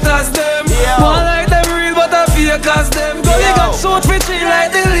traitors them. One like them real but a fake as them. Go you got shoot for three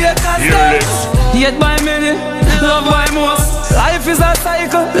like the Lakers them. Yet by many, love by most. Life is a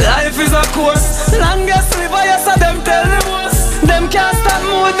cycle, life is a course. Longest live I yes them tell the most. Them can't stop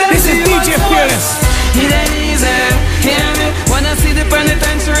more than this is DJ FearLess. It ain't easy, hear me. When I see the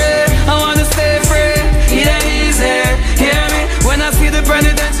penitentiary, I wanna stay free. It ain't easy, hear me. When I see the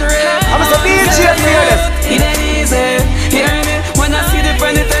penitentiary, I'm a DJ FearLess. It ain't easy, hear me. When I see the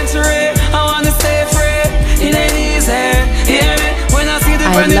penitentiary, I wanna stay free. It ain't easy, hear me. When I see the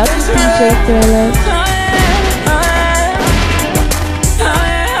penitentiary, I love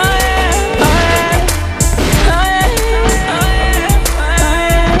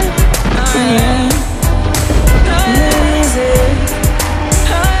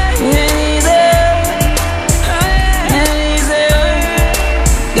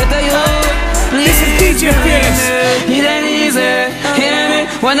DJ FearLess. It ain't easy, hear me.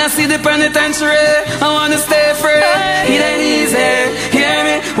 When I see the penitentiary, I wanna stay free. It ain't easy, hear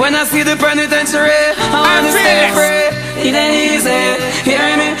me. When I see the penitentiary, I wanna stay free. It ain't easy,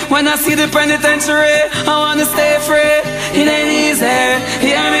 hear me. When I see the penitentiary, I wanna stay free. It ain't easy,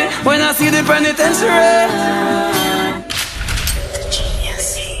 hear me. When I see the penitentiary.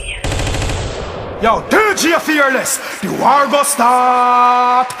 Yo, DJ FearLess, the war go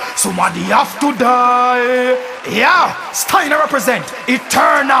start. Somebody have to die. Yeah, Steiner represent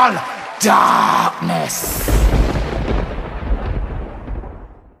eternal darkness.